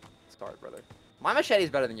 Sorry. Sorry, brother. My machete is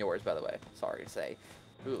better than yours, by the way. Sorry to say.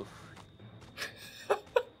 Oof.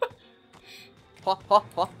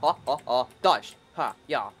 Ha. Dodged. Ha.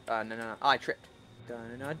 Yeah. No. I tripped.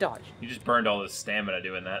 No. Dodge. You just burned all this stamina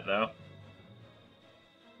doing that, though.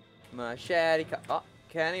 Machete. Oh,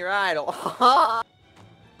 Kenny Rydell.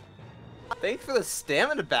 Thanks for the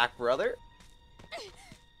stamina back, brother.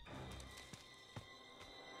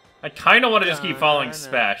 I kind of want to just keep following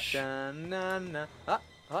Smash. I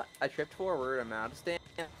tripped forward. I'm out of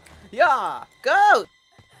stamina. Yeah! Go!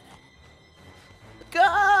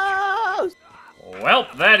 Well,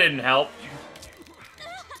 that didn't help.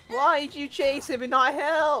 Why did you chase him and not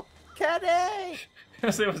help? Kenny!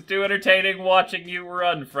 Because it was too entertaining watching you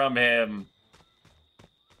run from him.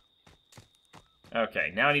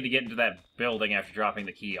 Okay, now I need to get into that building after dropping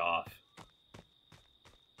the key off.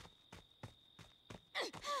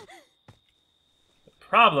 The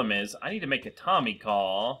problem is, I need to make a Tommy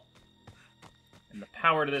call, and the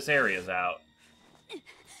power to this area is out.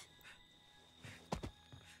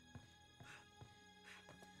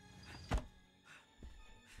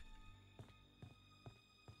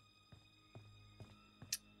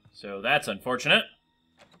 So that's unfortunate.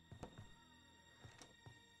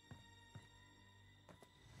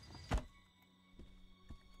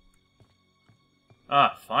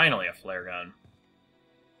 Ah, finally a flare gun.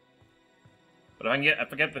 But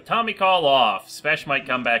if I get the Tommy call off, Spesh might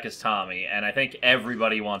come back as Tommy, and I think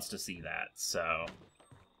everybody wants to see that, so...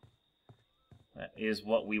 that is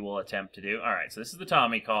what we will attempt to do. Alright, so this is the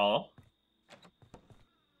Tommy call.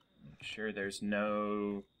 Make sure there's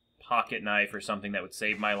no pocket knife or something that would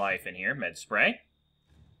save my life in here. Med spray.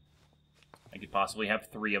 I could possibly have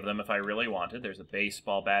 3 of them if I really wanted. There's a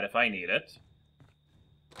baseball bat if I need it.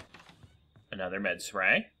 Another med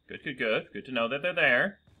spray. Good, good, good. Good to know that they're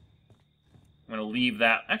there. I'm gonna leave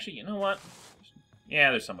that... actually, you know what?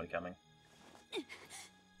 Yeah, there's somebody coming. I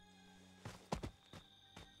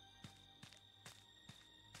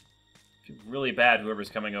feel really bad whoever's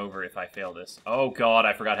coming over if I fail this. Oh god,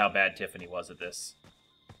 I forgot how bad Tiffany was at this.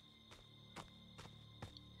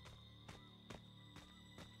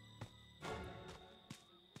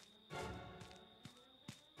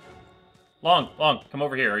 Long, come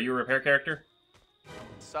over here. Are you a repair character?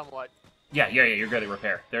 Somewhat. Yeah, you're good at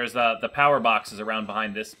repair. There's the power boxes around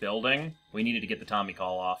behind this building. We needed to get the Tommy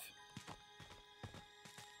call off.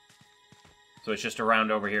 So it's just around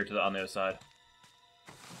over here on the other side.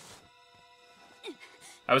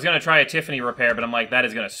 I was going to try a Tiffany repair, but I'm like, that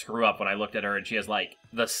is going to screw up when I looked at her and she has, like,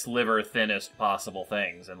 the sliver thinnest possible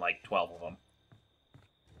things and, like, 12 of them.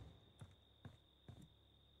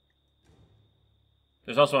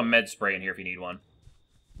 There's also a med spray in here if you need one.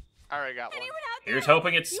 I already got one. Here's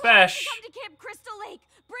hoping it's Spesh. Come to Camp Crystal Lake.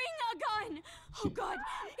 Bring a gun. Oh God,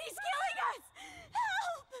 he's killing us.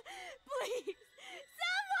 Help, please,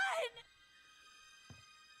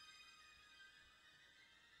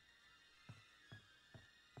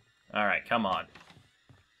 someone. All right, come on.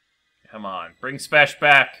 Come on. Bring Spesh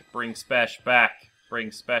back. Bring Spesh back. Bring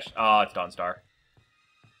Spesh... oh, it's Dawnstar.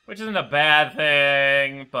 Which isn't a bad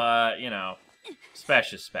thing, but, you know,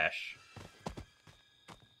 Spesh is Spesh.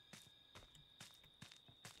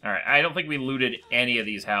 Alright, I don't think we looted any of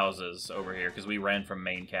these houses over here, because we ran from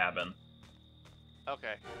main cabin.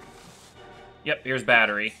 Okay. Yep, here's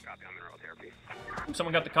battery. Ooh,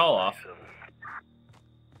 someone got the call off.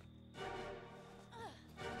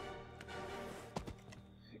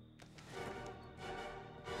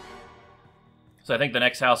 So I think the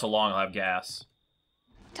next house along will have gas.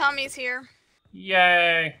 Tommy's here.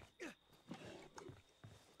 Yay!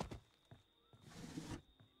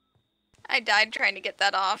 I died trying to get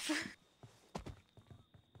that off.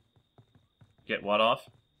 Get what off?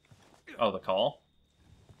 Oh, the call?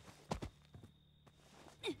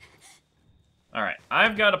 Alright,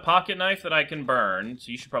 I've got a pocket knife that I can burn, so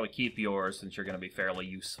you should probably keep yours since you're going to be fairly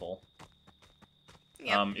useful.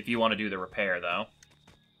 Yep. If you want to do the repair, though.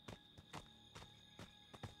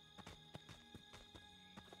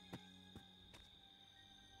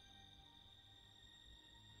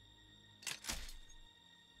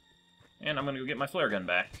 And I'm gonna go get my flare gun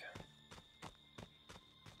back.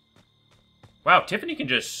 Wow, Tiffany can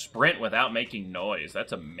just sprint without making noise.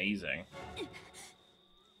 That's amazing.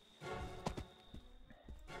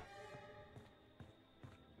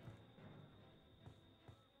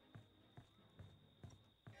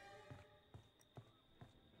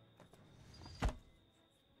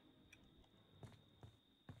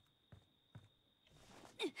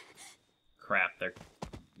 Crap,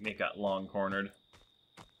 they got long cornered.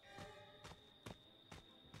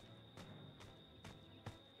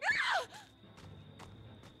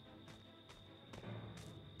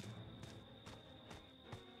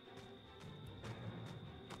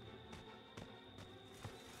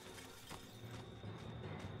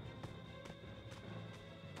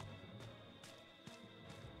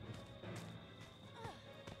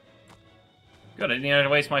 Good, I didn't even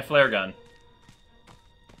waste my flare gun.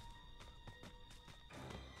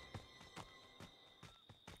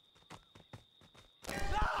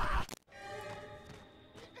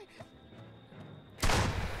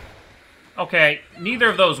 Okay, neither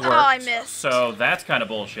of those worked. Oh, I missed. So that's kind of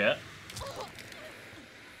bullshit.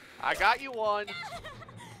 I got you one.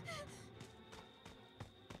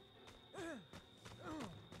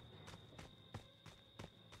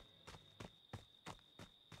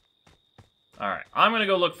 Alright, I'm gonna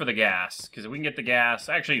go look for the gas, because if we can get the gas...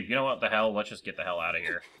 Actually, you know what the hell? Let's just get the hell out of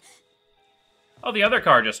here. Oh, the other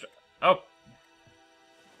car just... Oh.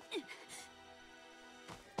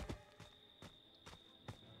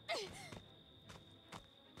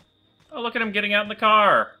 Oh, look at him getting out in the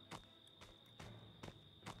car.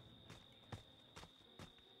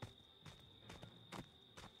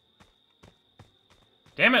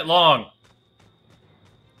 Damn it, Long.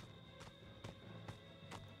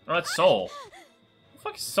 Oh, that's Soul. What the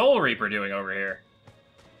fuck is Soul Reaper doing over here?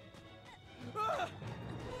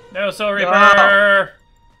 No, Soul Reaper! No.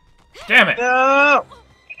 Damn it! No!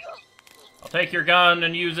 I'll take your gun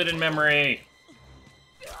and use it in memory.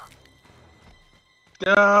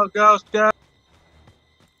 Go, Ghost, go!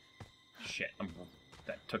 Shit,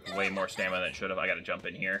 that took way more stamina than it should have. I gotta jump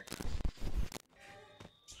in here.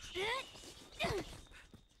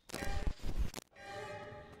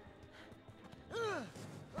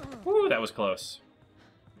 Woo, that was close.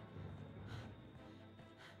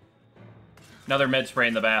 Another med spray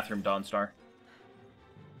in the bathroom, Dawnstar.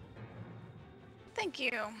 Thank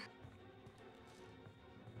you.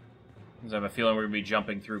 Because I have a feeling we're going to be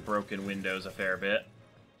jumping through broken windows a fair bit.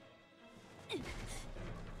 Okay,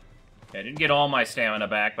 I didn't get all my stamina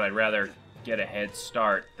back, but I'd rather get a head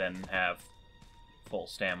start than have full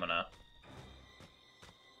stamina.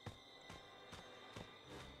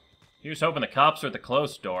 He was hoping the cops are at the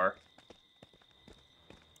closed door.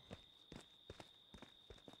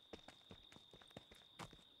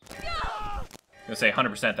 I'm gonna say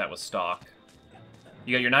 100% that was stock.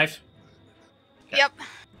 You got your knife? Okay. Yep.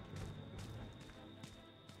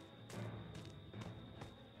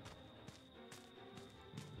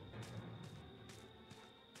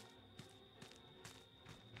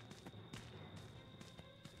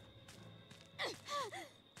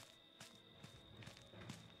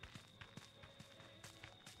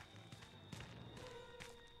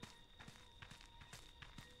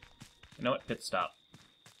 You know what? Pit stop.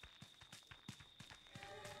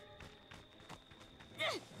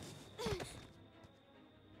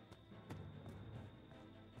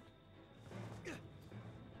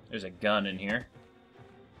 There's a gun in here.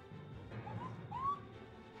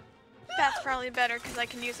 That's probably better because I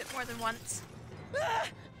can use it more than once.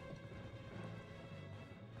 Of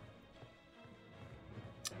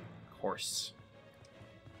course.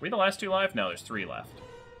 Were we the last 2 live? No, there's 3 left.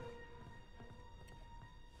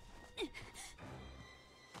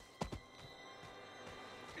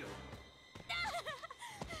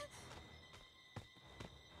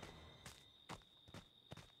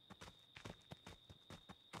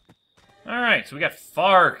 Alright, so we got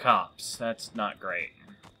far cops. That's not great.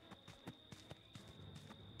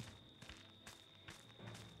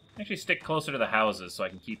 Actually stick closer to the houses so I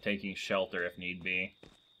can keep taking shelter if need be.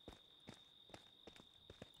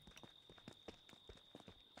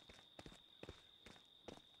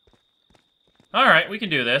 Alright, we can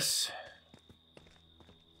do this.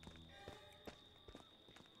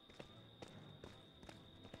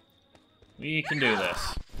 We can do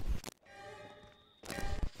this.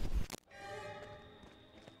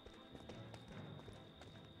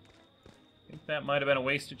 I think that might have been a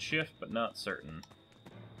wasted shift, but not certain.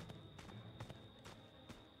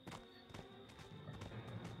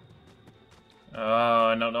 Oh,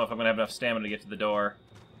 I don't know if I'm going to have enough stamina to get to the door.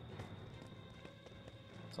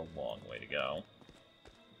 It's a long way to go.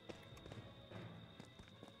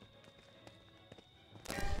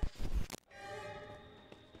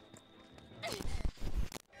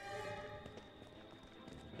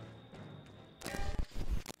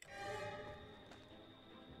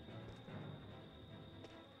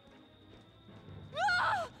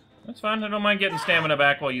 That's fine, I don't mind getting stamina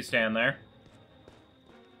back while you stand there.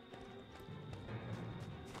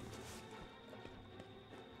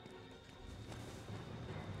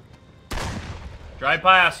 Drive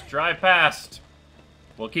past, drive past.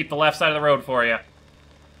 We'll keep the left side of the road for you.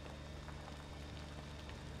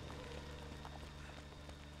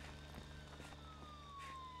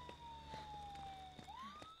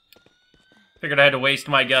 Figured I had to waste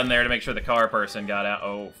my gun there to make sure the car person got out.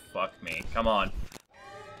 Oh, fuck me. Come on.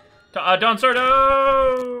 Don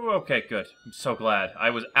Sardo! Okay, good. I'm so glad.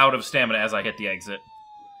 I was out of stamina as I hit the exit.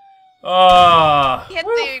 He had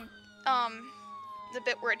the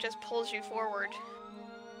bit where it just pulls you forward.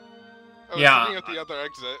 I was sitting at the other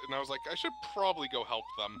exit, and I was like, I should probably go help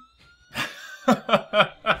them.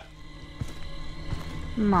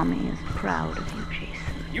 Mommy is proud of you, Jason.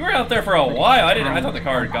 You were out there for a while. I thought the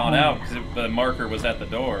car had gone out because the marker was at the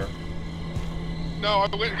door. No,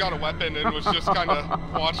 I went and got a weapon and was just kind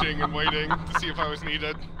of watching and waiting to see if I was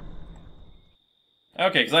needed.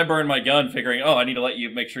 Okay, because I burned my gun figuring, oh, I need to let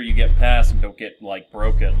you make sure you get past and don't get, like,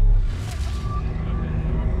 broken.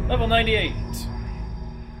 Level 98.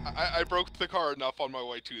 I broke the car enough on my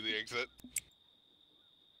way to the exit.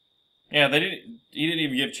 Yeah, he didn't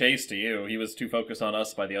even give chase to you. He was too focused on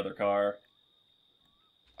us by the other car.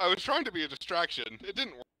 I was trying to be a distraction. It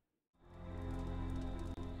didn't work.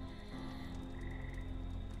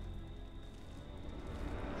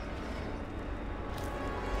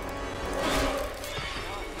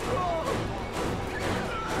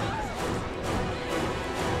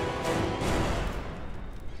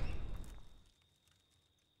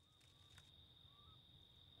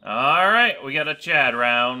 Alright, we got a Chad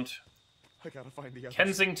round. I gotta find the others.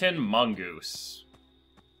 Kensington Mongoose.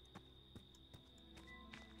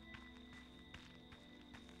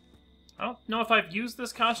 I don't know if I've used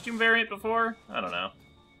this costume variant before. I don't know.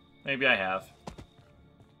 Maybe I have.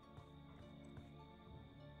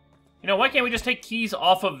 You know, why can't we just take keys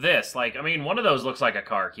off of this? Like, I mean, one of those looks like a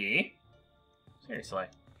car key. Seriously.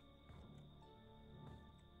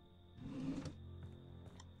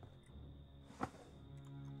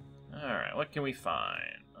 Alright, what can we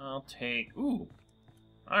find? I'll take... Ooh.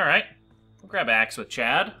 Alright. We'll grab Axe with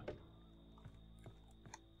Chad.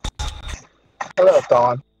 Hello,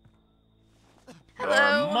 Dawn.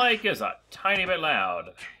 Your mic is a tiny bit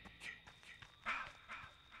loud.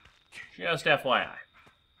 Just FYI.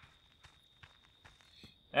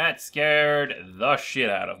 That scared the shit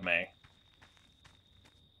out of me.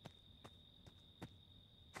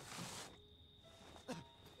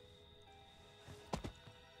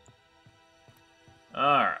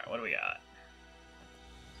 Alright, what do we got?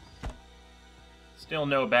 Still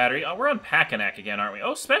no battery. Oh, we're on Pacanac again, aren't we?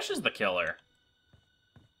 Oh, Spesh is the killer.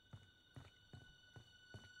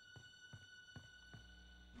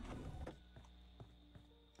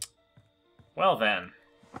 Well then.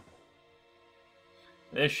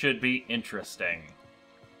 This should be interesting.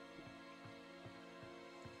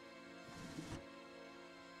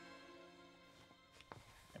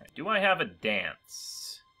 Do I have a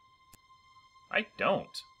dance? I don't.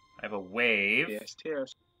 I have a wave. Yes,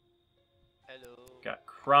 tears. Hello. Got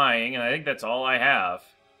crying, and I think that's all I have.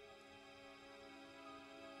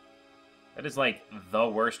 That is like the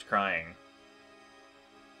worst crying.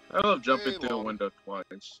 I love jumping through a window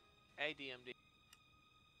twice. Hey, DMD.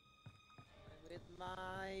 With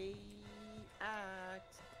my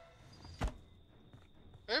axe.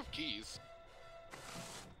 I have keys.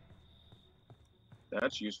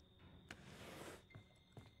 That's useful.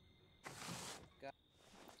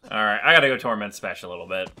 Alright, I gotta go torment Spesh a little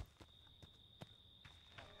bit.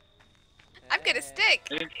 I've got a stick.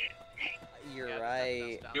 You're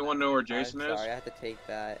right. Anyone know where Jason I'm is? sorry, I have to take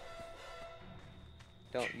that.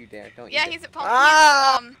 Don't you dare. Don't you Yeah, dare. he's at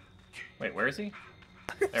Ah! Wait, where is he?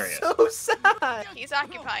 There he is. So sad. He's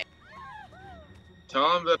occupied.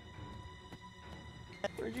 Tell him that.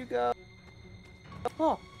 Where'd you go?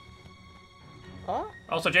 Oh. Huh?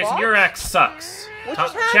 Also, Jason, Fox? your axe sucks. What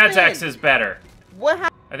just Chad's happened? axe is better. What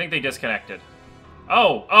happened? I think they disconnected.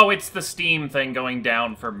 Oh, it's the Steam thing going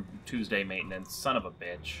down for Tuesday maintenance. Son of a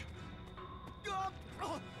bitch.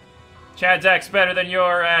 Chad's axe better than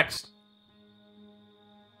your axe.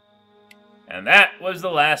 And that was the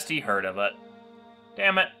last he heard of it.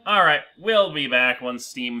 Damn it. Alright, we'll be back once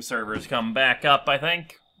Steam servers come back up, I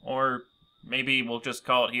think. Or maybe we'll just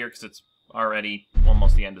call it here because it's already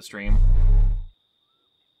almost the end of stream.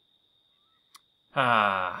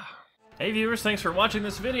 Hey viewers, thanks for watching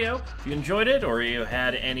this video. If you enjoyed it or you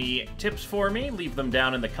had any tips for me, leave them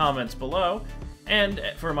down in the comments below. And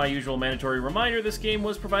for my usual mandatory reminder, this game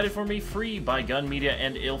was provided for me free by Gun Media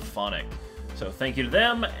and Ilphonic. So thank you to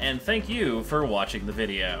them, and thank you for watching the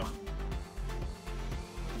video.